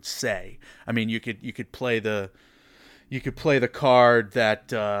her, I would say. I mean, you could play the card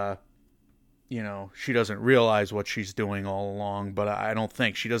that she doesn't realize what she's doing all along, but I don't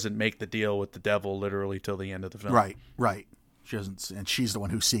think she doesn't make the deal with the devil literally till the end of the film. Right. She doesn't, and she's the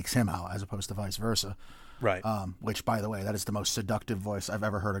one who seeks him out as opposed to vice versa. Right. Which, by the way, that is the most seductive voice I've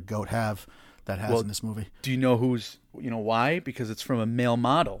ever heard a goat have in this movie. Do you know why? Because it's from a male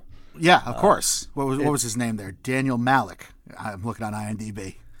model. Yeah, of course. What was his name there? Daniel Malik. I'm looking on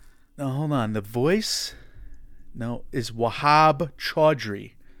IMDb. No, hold on. The voice, is Wahab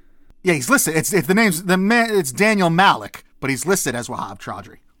Chaudhry. Yeah, he's listed. It's the name's the man. It's Daniel Malik, but he's listed as Wahab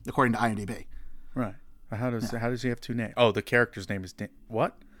Chaudhry according to IMDb. Right. How does he have two names? Oh, the character's name is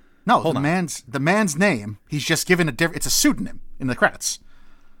what? No, the man's name. He's just given it's a pseudonym in the credits.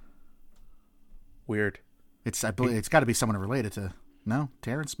 Weird. I believe it's got to be someone related to. No,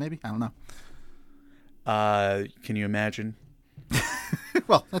 Terrence, maybe? I don't know. Can you imagine?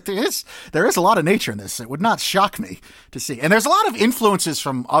 Well, there is a lot of nature in this. It would not shock me to see. And there's a lot of influences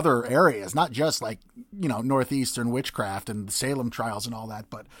from other areas, not just like, Northeastern witchcraft and the Salem trials and all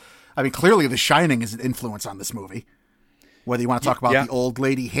that. But, I mean, clearly The Shining is an influence on this movie. Whether you want to talk about the old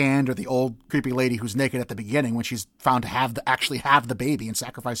lady hand or the old creepy lady who's naked at the beginning when she's found to actually have the baby and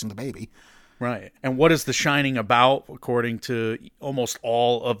sacrificing the baby. Right. And what is The Shining about, according to almost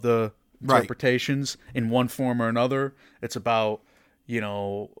all of the interpretations in one form or another? It's about,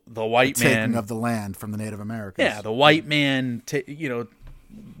 the white man. Taking of the land from the Native Americans. Yeah, the white man,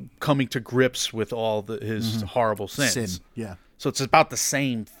 coming to grips with all his horrible sins. Sin, yeah. So it's about the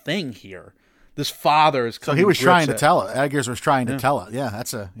same thing here. This father is coming So he was to grips trying to tell it. Eggers was trying to tell it.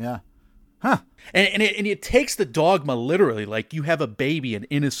 Yeah, Huh. And it takes the dogma literally. Like, you have a baby, an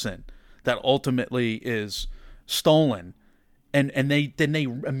innocent, that ultimately is stolen, and they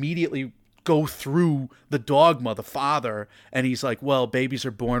immediately go through the dogma, the father, and he's like, well, babies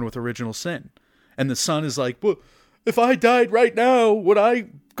are born with original sin. And the son is like, well, if I died right now, would I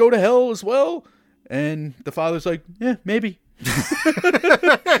go to hell as well? And the father's like, yeah, maybe.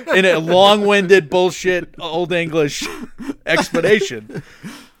 In a long-winded bullshit old English explanation.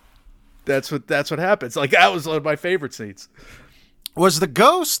 That's what happens. Like, that was one of my favorite scenes. Was the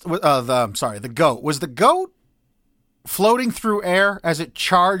ghost? The goat. Was the goat floating through air as it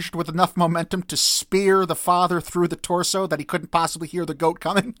charged with enough momentum to spear the father through the torso that he couldn't possibly hear the goat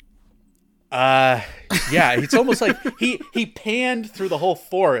coming? Yeah, it's almost like he panned through the whole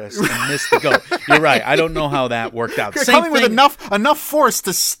forest and missed the goat. You're right. I don't know how that worked out. Coming with enough force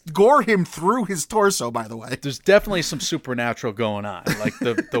to gore him through his torso, by the way. There's definitely some supernatural going on. Like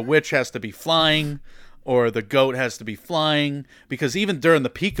the witch has to be flying, or the goat has to be flying, because even during the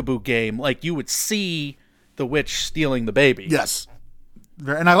peekaboo game, like, you would see the witch stealing the baby. Yes.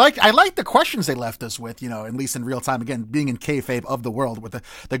 And I like the questions they left us with, at least in real time, again, being in kayfabe of the world, with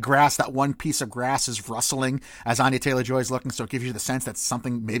the grass, that one piece of grass is rustling as Anya Taylor-Joy is looking, so it gives you the sense that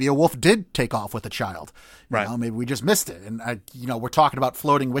something, maybe a wolf did take off with a child. Right. Maybe we just missed it. And, we're talking about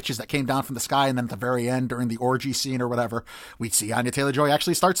floating witches that came down from the sky, and then at the very end, during the orgy scene or whatever, we see Anya Taylor-Joy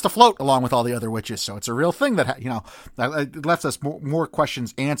actually starts to float along with all the other witches. So it's a real thing that, it left us more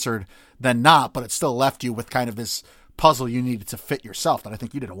questions answered than not, but it still left you with kind of this puzzle you needed to fit yourself that I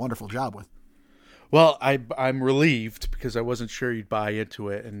think you did a wonderful job with. Well, I'm relieved, because I wasn't sure you'd buy into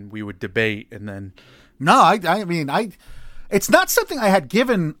it and we would debate, and then... No, I mean, it's not something I had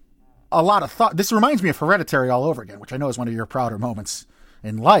given a lot of thought. This reminds me of Hereditary all over again, which I know is one of your prouder moments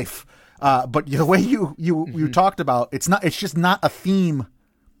in life. But the way you talked about, it's just not a theme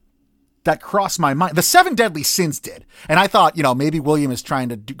that crossed my mind. The 7 Deadly Sins did. And I thought, maybe William is trying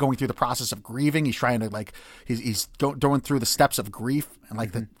to going through the process of grieving. He's trying to he's going through the steps of grief and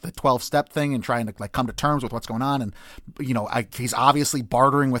the 12-step thing and trying to come to terms with what's going on. And, he's obviously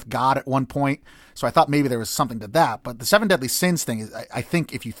bartering with God at one point. So I thought maybe there was something to that. But the 7 Deadly Sins thing is, I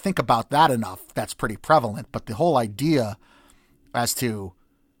think if you think about that enough, that's pretty prevalent. But the whole idea as to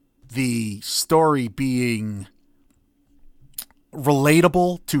the story being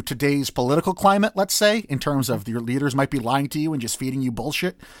relatable to today's political climate, let's say, in terms of your leaders might be lying to you and just feeding you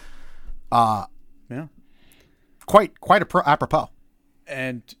bullshit. Quite apropos.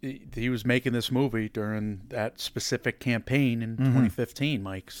 And he was making this movie during that specific campaign in 2015,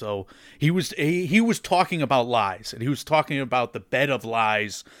 Mike. So he was talking about lies, and he was talking about the bed of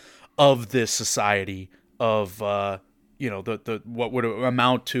lies of this society of the what would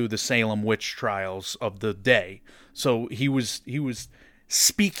amount to the Salem witch trials of the day. So he was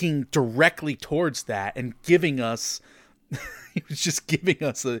speaking directly towards that and giving us he was just giving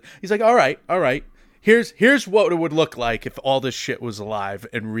us he's like, all right, here's what it would look like if all this shit was alive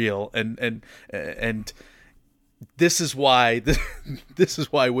and real, and this is why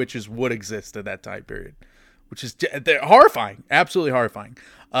witches would exist in that time period, which is they're horrifying, absolutely horrifying.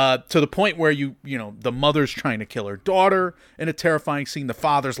 To the point where the mother's trying to kill her daughter in a terrifying scene. The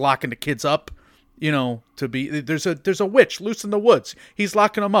father's locking the kids up, there's a witch loose in the woods. He's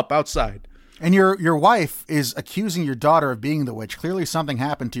locking them up outside. And your wife is accusing your daughter of being the witch. Clearly something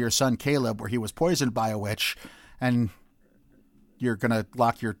happened to your son Caleb where he was poisoned by a witch, and you're going to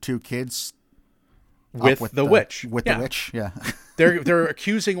lock your 2 kids with the witch. With the witch, yeah. They're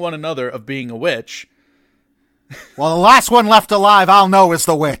accusing one another of being a witch. Well, the last one left alive, I'll know, is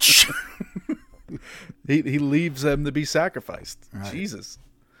the witch. He leaves them to be sacrificed. Right. Jesus.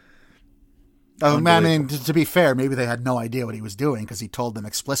 I mean, to be fair, maybe they had no idea what he was doing because he told them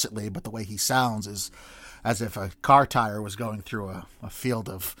explicitly, but the way he sounds is as if a car tire was going through a field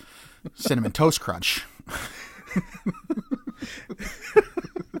of Cinnamon Toast Crunch.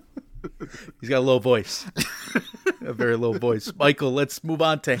 He's got a low voice. A very low voice. Michael, let's move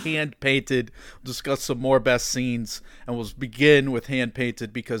on to Hand Painted. We'll discuss some more best scenes, and we'll begin with Hand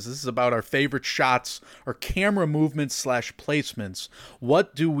Painted because this is about our favorite shots, our camera movements / placements.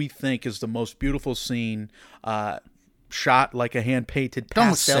 What do we think is the most beautiful scene shot like a hand-painted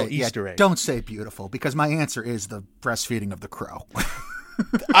pastel Easter egg? Don't say beautiful, because my answer is the breastfeeding of the crow.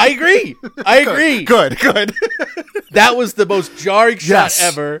 I agree. Good. That was the most jarring shot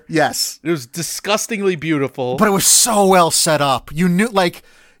ever. Yes. It was disgustingly beautiful. But it was so well set up. You knew,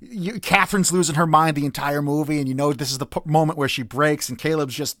 Catherine's losing her mind the entire movie, and this is the moment where she breaks, and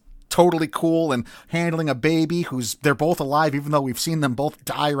Caleb's just totally cool and handling a baby they're both alive, even though we've seen them both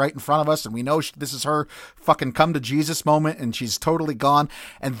die right in front of us, and we know this is her fucking come to Jesus moment, and she's totally gone.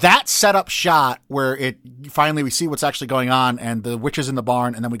 And that setup shot where finally we see what's actually going on, and the witch is in the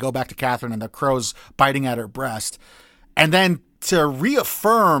barn, and then we go back to Catherine and the crow's biting at her breast, and then to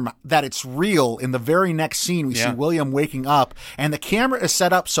reaffirm that it's real, in the very next scene, we see William waking up, and the camera is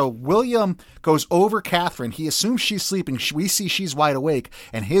set up so William goes over Catherine. He assumes she's sleeping. We see she's wide awake,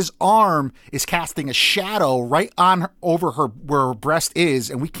 and his arm is casting a shadow right on over her where her breast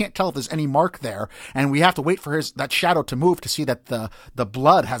is, and we can't tell if there's any mark there. And we have to wait for that shadow to move to see that the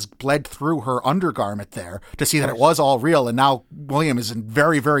blood has bled through her undergarment there to see that it was all real. And now William is in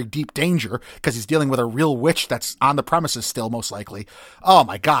very, very deep danger because he's dealing with a real witch that's on the premises still, most likely. Oh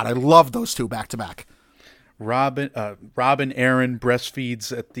my God, I love those two back to back. Robin Arryn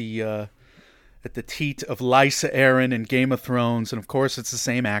breastfeeds at the teat of Lysa Arryn in Game of Thrones, and of course it's the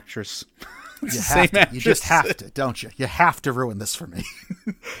same actress. You just have to, don't you? You have to ruin this for me.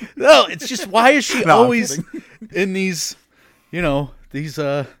 No, it's just, why is she always in these, these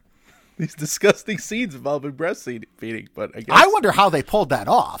disgusting scenes involving breastfeeding? But I wonder how they pulled that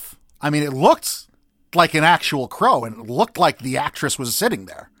off. I mean, it looked like an actual crow, and it looked like the actress was sitting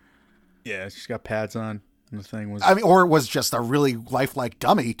there. Yeah, she's got pads on. And the thing was, or it was just a really lifelike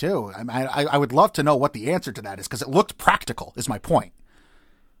dummy too. I would love to know what the answer to that is, because it looked practical. Is my point.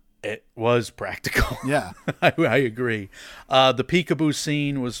 It was practical. Yeah, I agree. The peekaboo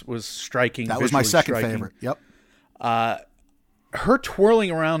scene was striking. That was my second favorite. Yep. Her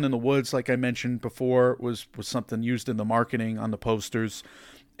twirling around in the woods, like I mentioned before, was something used in the marketing on the posters.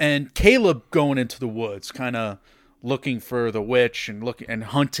 And Caleb going into the woods, kind of looking for the witch and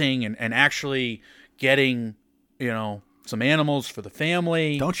hunting and actually getting, some animals for the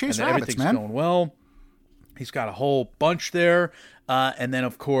family. Don't chase and rabbits, man. Everything's going well. He's got a whole bunch there. And then,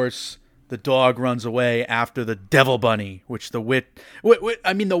 of course, the dog runs away after the devil bunny, which the witch.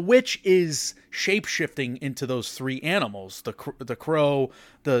 I mean, the witch is shape-shifting into those three animals: the crow,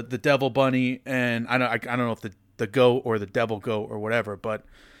 the devil bunny, and I don't know if the goat or the devil goat or whatever, but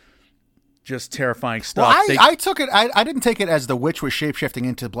just terrifying stuff. Well, I took it. I didn't take it as the witch was shape-shifting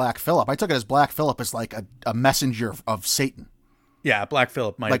into Black Phillip. I took it as Black Phillip as like a messenger of Satan. Yeah, Black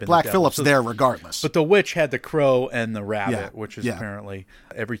Phillip might have been Black the devil. Phillip's there regardless. But the witch had the crow and the rabbit, Yeah, which is yeah. apparently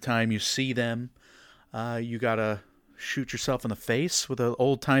every time you see them, you gotta shoot yourself in the face with an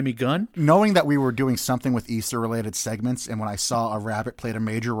old-timey gun. Knowing that we were doing something with Easter-related segments, and when I saw a rabbit played a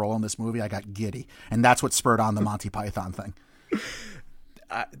major role in this movie, I got giddy. And that's what spurred on the Monty Python thing.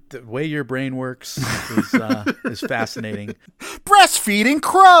 The way your brain works is fascinating. Breastfeeding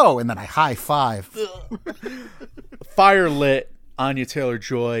crow! And then I high-five. Fire lit Anya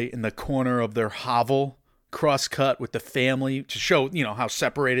Taylor-Joy in the corner of their hovel, cross-cut with the family to show, how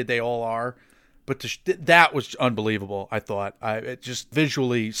separated they all are. But that was unbelievable, I thought. It just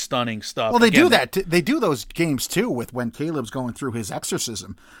visually stunning stuff. Well, they do that. They do those games, too, with when Caleb's going through his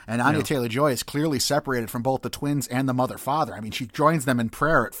exorcism. And Anya Taylor-Joy is clearly separated from both the twins and the mother-father. I mean, she joins them in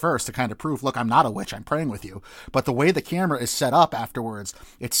prayer at first to kind of prove, look, I'm not a witch. I'm praying with you. But the way the camera is set up afterwards,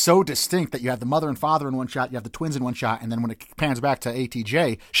 it's so distinct that you have the mother and father in one shot, you have the twins in one shot, and then when it pans back to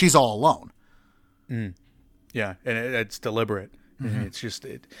ATJ, she's all alone. Yeah, and it's deliberate. Mm-hmm. It's just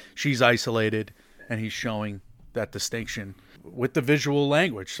she's isolated, and he's showing that distinction with the visual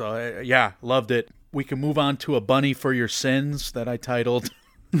language. So loved it. We can move on to A Bunny for Your Sins that I titled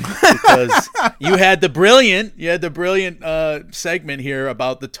because you had the brilliant segment here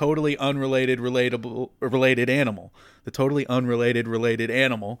about the totally unrelated related animal. The totally unrelated related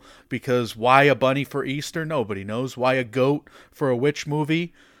animal, because why a bunny for Easter? Nobody knows. Why a goat for a witch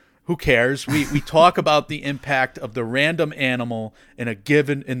movie? Who cares? We talk about the impact of the random animal in the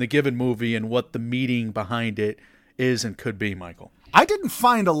given movie and what the meaning behind it is and could be, Michael. I didn't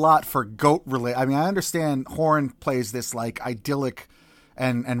find a lot for goat related. I mean, I understand Horn plays this like idyllic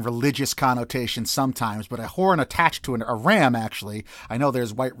and religious connotation sometimes, but a horn attached to a ram, actually. I know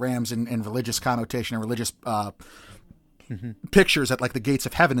there's white rams in religious connotation and religious pictures at like the gates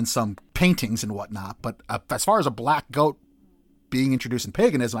of heaven in some paintings and whatnot. But as far as a black goat being introduced in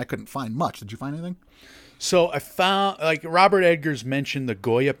paganism, I couldn't find much. Did you find anything? So I found, like, Robert Eggers mentioned the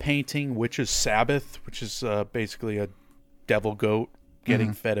Goya painting, Witch's Sabbath, which is basically a devil goat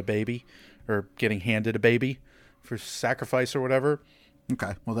getting fed a baby or getting handed a baby for sacrifice or whatever.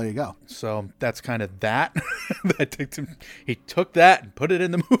 Okay, well, there you go. So that's kind of that. He took that and put it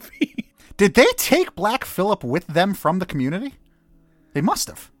in the movie. Did they take Black Phillip with them from the community? They must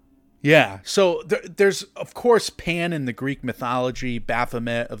have. Yeah, so there's, of course, Pan in the Greek mythology,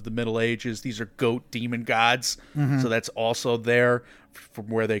 Baphomet of the Middle Ages. These are goat demon gods, so that's also there from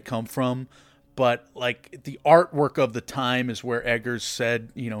where they come from. But, like, the artwork of the time is where Eggers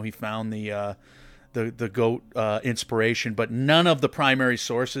said, he found the goat inspiration, but none of the primary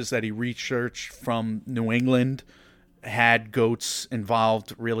sources that he researched from New England had goats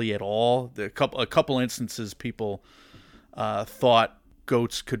involved really at all. A couple instances people thought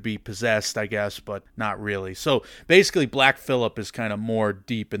goats could be possessed, I guess, but not really. So basically Black Phillip is kind of more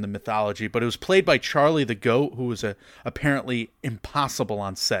deep in the mythology, but it was played by Charlie the Goat, who was apparently impossible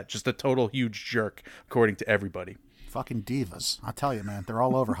on set, just a total huge jerk, according to everybody. Fucking divas. I tell you, man, they're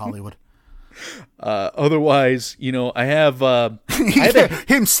all over Hollywood. Otherwise, I have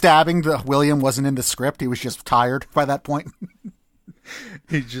him stabbing William wasn't in the script. He was just tired by that point.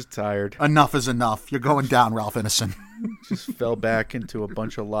 He's just tired. Enough is enough. You're going down, Ralph Ineson. Just fell back into a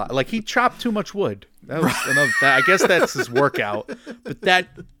bunch of like he chopped too much wood. That was another. I guess that's his workout. But that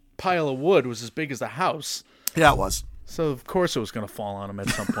pile of wood was as big as a house. Yeah, it was. So of course it was going to fall on him at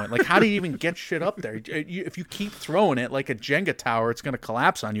some point. Like, how do you even get shit up there? If you keep throwing it like a Jenga tower, it's going to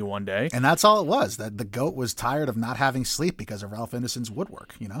collapse on you one day. And that's all it was. That the goat was tired of not having sleep because of Ralph Ineson's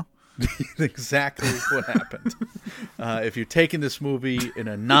woodwork. Exactly what happened. If you're taking this movie in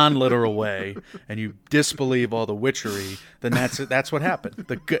a non-literal way and you disbelieve all the witchery, then that's what happened.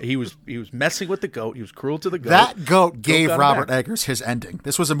 He was messing with the goat. He was cruel to the goat. That goat gave Robert Eggers his ending.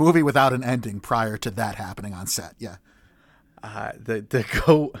 This was a movie without an ending prior to that happening on set. Yeah. The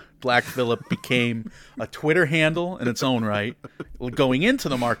goat, Black Phillip, became a Twitter handle in its own right, going into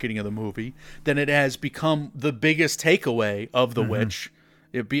the marketing of the movie. Then it has become the biggest takeaway of the witch.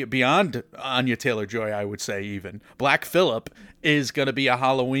 Beyond Anya Taylor-Joy, I would say even. Black Phillip is going to be a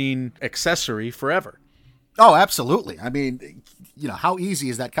Halloween accessory forever. Oh, absolutely. I mean, how easy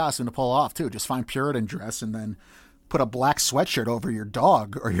is that costume to pull off, too? Just find Puritan dress and then put a black sweatshirt over your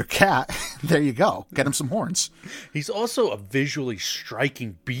dog or your cat. There you go. Get him some horns. He's also a visually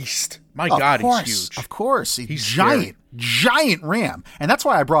striking beast. My God, he's huge. Of course. He's scary. giant ram. And that's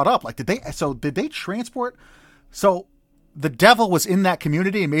why I brought up, like, did they transport? So the devil was in that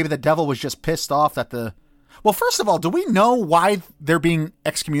community, and maybe the devil was just pissed off that well, first of all, do we know why they're being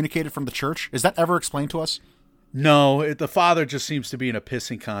excommunicated from the church? Is that ever explained to us? No, the father just seems to be in a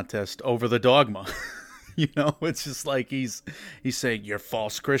pissing contest over the dogma. It's just like he's saying, you're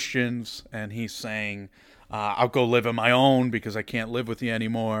false Christians, and he's saying, I'll go live on my own because I can't live with you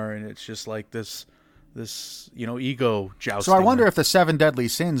anymore. And it's just like this ego jousting. So I wonder if the 7 deadly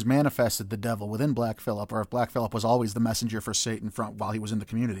sins manifested the devil within Black Phillip, or if Black Phillip was always the messenger for Satan while he was in the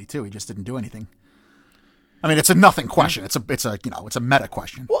community too. He just didn't do anything. I mean, it's a nothing question. It's a meta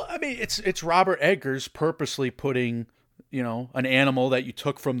question. Well, I mean, it's Robert Eggers purposely putting, an animal that you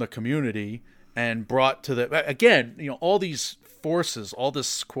took from the community and brought to all these forces, all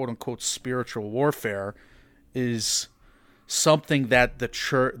this quote unquote spiritual warfare is something that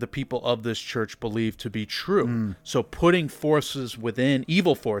the people of this church believe to be true. So putting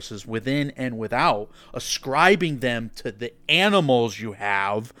evil forces within and without, ascribing them to the animals you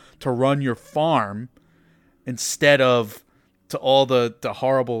have to run your farm, instead of to all the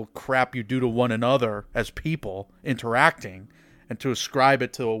horrible crap you do to one another as people interacting, and to ascribe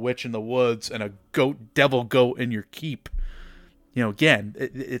it to a witch in the woods and a devil goat in your keep. Again,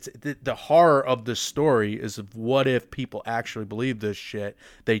 it's the horror of this story is of what if people actually believe this shit.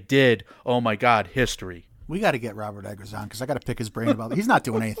 They did. Oh my God, history. We got to get Robert Eggers on because I got to pick his brain about it. He's not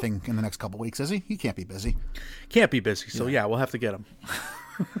doing anything in the next couple of weeks, is he? He can't be busy. Can't be busy. So yeah, we'll have to get him.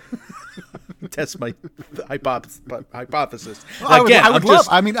 Test my hypothesis. Well, I would love.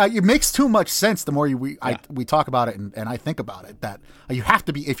 I mean, it makes too much sense the more we talk about it and I think about it. That you have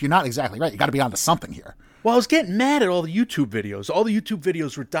to be. If you're not exactly right, you got to be onto something here. Well, I was getting mad at all the YouTube videos. All the YouTube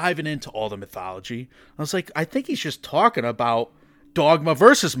videos were diving into all the mythology. I was like, I think he's just talking about dogma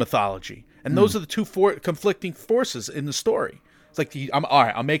versus mythology, and those are the two conflicting forces in the story. It's like, all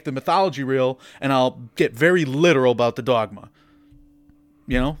right, I'll make the mythology real, and I'll get very literal about the dogma.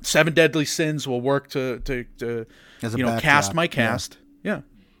 7 deadly sins will work to cast my cast. Yeah.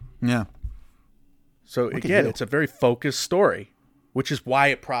 So again, it's a very focused story, which is why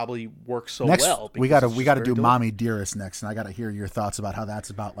it probably works so well. We got to do Mommy Dearest next, and I got to hear your thoughts about how that's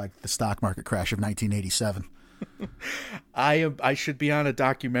about like the stock market crash of 1987. I should be on a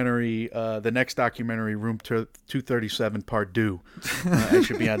documentary, the next documentary, Room 237 Part 2. I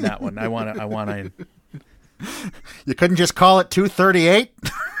should be on that one. I want to. You couldn't just call it 238?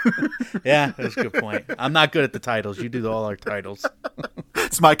 Yeah, that's a good point. I'm not good at the titles. You do all our titles.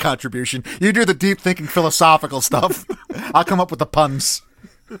 It's my contribution. You do the deep thinking philosophical stuff. I'll come up with the puns.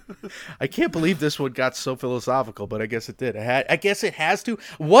 I can't believe this one got so philosophical, but I guess it did. I guess it has to.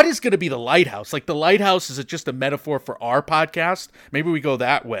 What is going to be the lighthouse? Like, the lighthouse, is it just a metaphor for our podcast? Maybe we go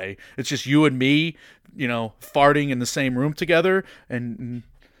that way. It's just you and me, farting in the same room together. And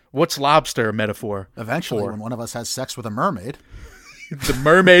what's lobster a metaphor? Eventually, when one of us has sex with a mermaid. The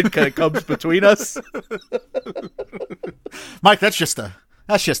mermaid kind of comes between us. Mike, that's just a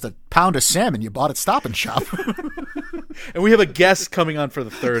pound of salmon you bought at Stop and Shop. And we have a guest coming on for the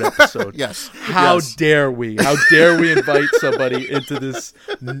 3rd episode. Yes. How dare we? How dare we invite somebody into this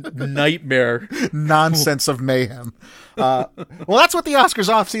nightmare nonsense of mayhem? Well, that's what the Oscars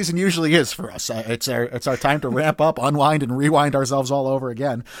off season usually is for us. It's our time to ramp up, unwind, and rewind ourselves all over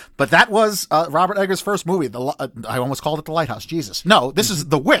again. But that was Robert Eggers' first movie. I almost called it The Lighthouse. Jesus. No, this is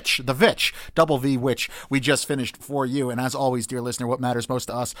The Witch, The Vitch, Double V Witch. We just finished for you. And as always, dear listener, what matters most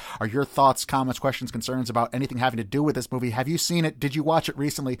to us are your thoughts, comments, questions, concerns about anything having to do with this movie. Have you seen it? Did you watch it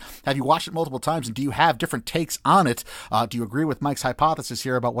recently? Have you watched it multiple times? And do you have different takes on it? Do you agree with Mike's hypothesis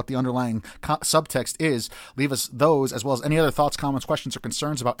here about what the underlying subtext is? Leave us those, as well as any other thoughts, comments, questions, or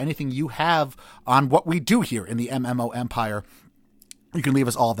concerns about anything you have on what we do here in the MMO Empire. You can leave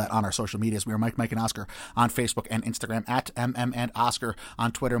us all of that on our social medias. We are Mike, and Oscar on Facebook and Instagram, at MM and Oscar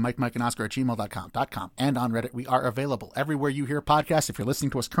on Twitter, Mike, and Oscar at gmail.com, and on Reddit. We are available everywhere you hear podcasts. If you're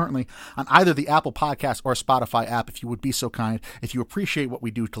listening to us currently on either the Apple Podcast or Spotify app, if you would be so kind, if you appreciate what we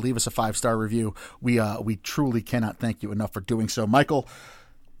do, to leave us a 5-star review. We truly cannot thank you enough for doing so. Michael,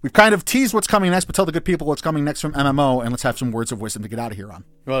 we've kind of teased what's coming next, but tell the good people what's coming next from MMO, and let's have some words of wisdom to get out of here on.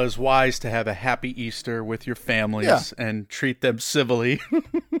 Well, it's wise to have a happy Easter with your families and treat them civilly.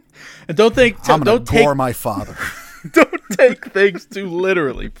 And don't gore my father. Don't take things too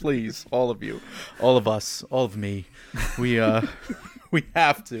literally, please. All of you, all of us, all of me. We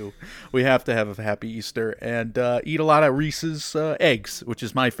have to have a happy Easter and eat a lot of Reese's eggs, which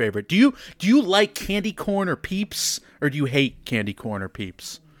is my favorite. Do you like candy corn or Peeps, or do you hate candy corn or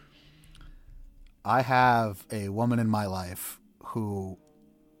Peeps? I have a woman in my life who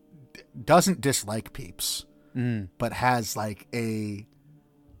doesn't dislike Peeps, but has like a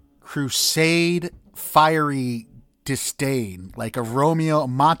crusade fiery disdain, like a Romeo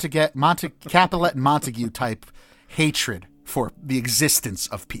Capulet and Montague type hatred for the existence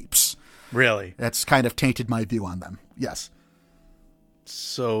of Peeps. Really? That's kind of tainted my view on them. Yes.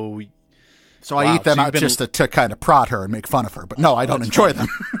 So I eat them out just to kind of prod her and make fun of her. But no, I don't enjoy them.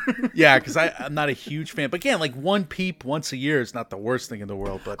 Yeah, because I'm not a huge fan. But again, like one Peep once a year is not the worst thing in the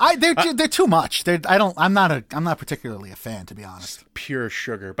world. But they're too much. I'm not particularly a fan, to be honest. Pure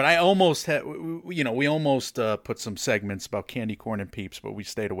sugar. But I almost had, we almost put some segments about candy corn and Peeps, but we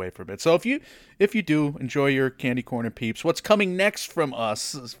stayed away from it. So if you do enjoy your candy corn and Peeps, what's coming next from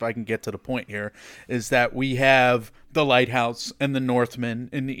us, if I can get to the point here, is that we have The Lighthouse and The Northman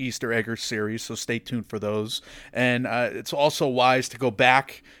in the Easter Egger series, so stay tuned for those. And it's also wise to go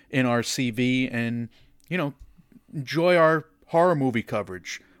back in our CV and, enjoy our horror movie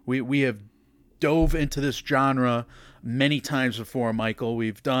coverage. We have dove into this genre many times before, Michael.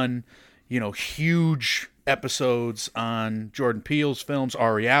 We've done, huge episodes on Jordan Peele's films,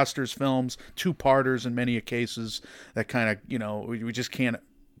 Ari Aster's films, two-parters in many cases that kind of, we just can't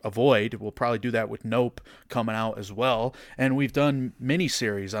avoid. We'll probably do that with Nope coming out as well. And we've done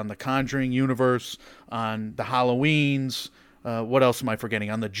miniseries on the Conjuring universe, on the Halloweens. What else am I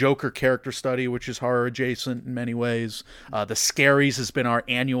forgetting? On the Joker character study, which is horror adjacent in many ways. The Scaries has been our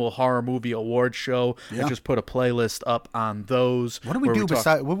annual horror movie award show. Yeah. I just put a playlist up on those. What did we do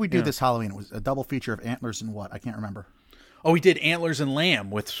this Halloween? It was a double feature of Antlers and what? I can't remember. Oh, we did Antlers and Lamb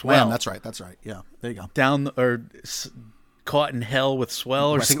with Swell. Lamb, that's right. Yeah, there you go. Caught in Hell with Swell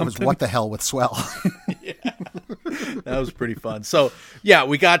or something. I think it was What the Hell with Swell. Yeah. That was pretty fun. So, yeah,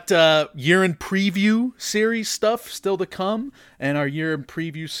 we got year in preview series stuff still to come. And our year in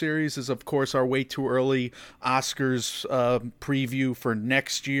preview series is, of course, our way too early Oscars preview for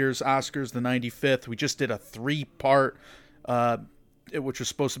next year's Oscars, the 95th. We just did a 3-part which was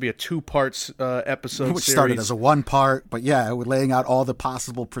supposed to be a 2-part episode which series. Started as a 1-part, but yeah, we're laying out all the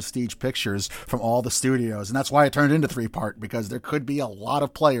possible prestige pictures from all the studios, and that's why it turned into 3-part, because there could be a lot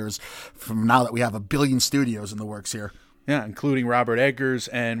of players from now that we have 1 billion studios in the works here. Yeah, including Robert Eggers,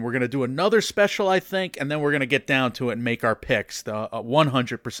 and we're going to do another special, I think, and then we're going to get down to it and make our picks, the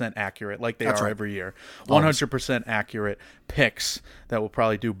 100% accurate, like they are every year. 100% accurate picks that we'll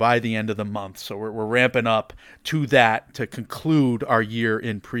probably do by the end of the month. So we're ramping up to that to conclude our year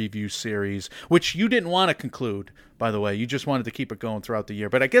in preview series, which you didn't want to conclude, by the way. You just wanted to keep it going throughout the year.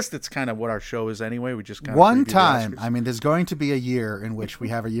 But I guess that's kind of what our show is anyway. We just kind of one time. I mean, there's going to be a year in which we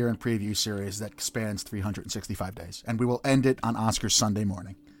have a year in preview series that spans 365 days, and we will end it on Oscars Sunday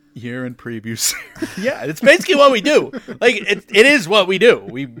morning. Year in preview series. Yeah, it's basically what we do. Like it is what we do.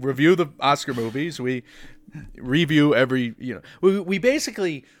 We review the Oscar movies. We review every. We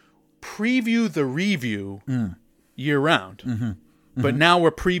basically preview the review year round. Mm-hmm. But now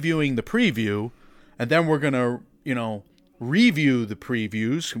we're previewing the preview, and then we're gonna review the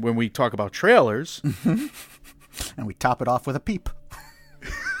previews when we talk about trailers. Mm-hmm. And we top it off with a peep.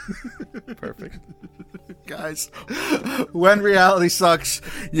 Perfect. Guys, when reality sucks,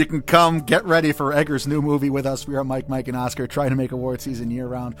 you can come get ready for Eggers' new movie with us. We are Mike, and Oscar, trying to make award season year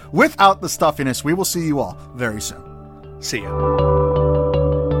round without the stuffiness. We will see you all very soon. See ya.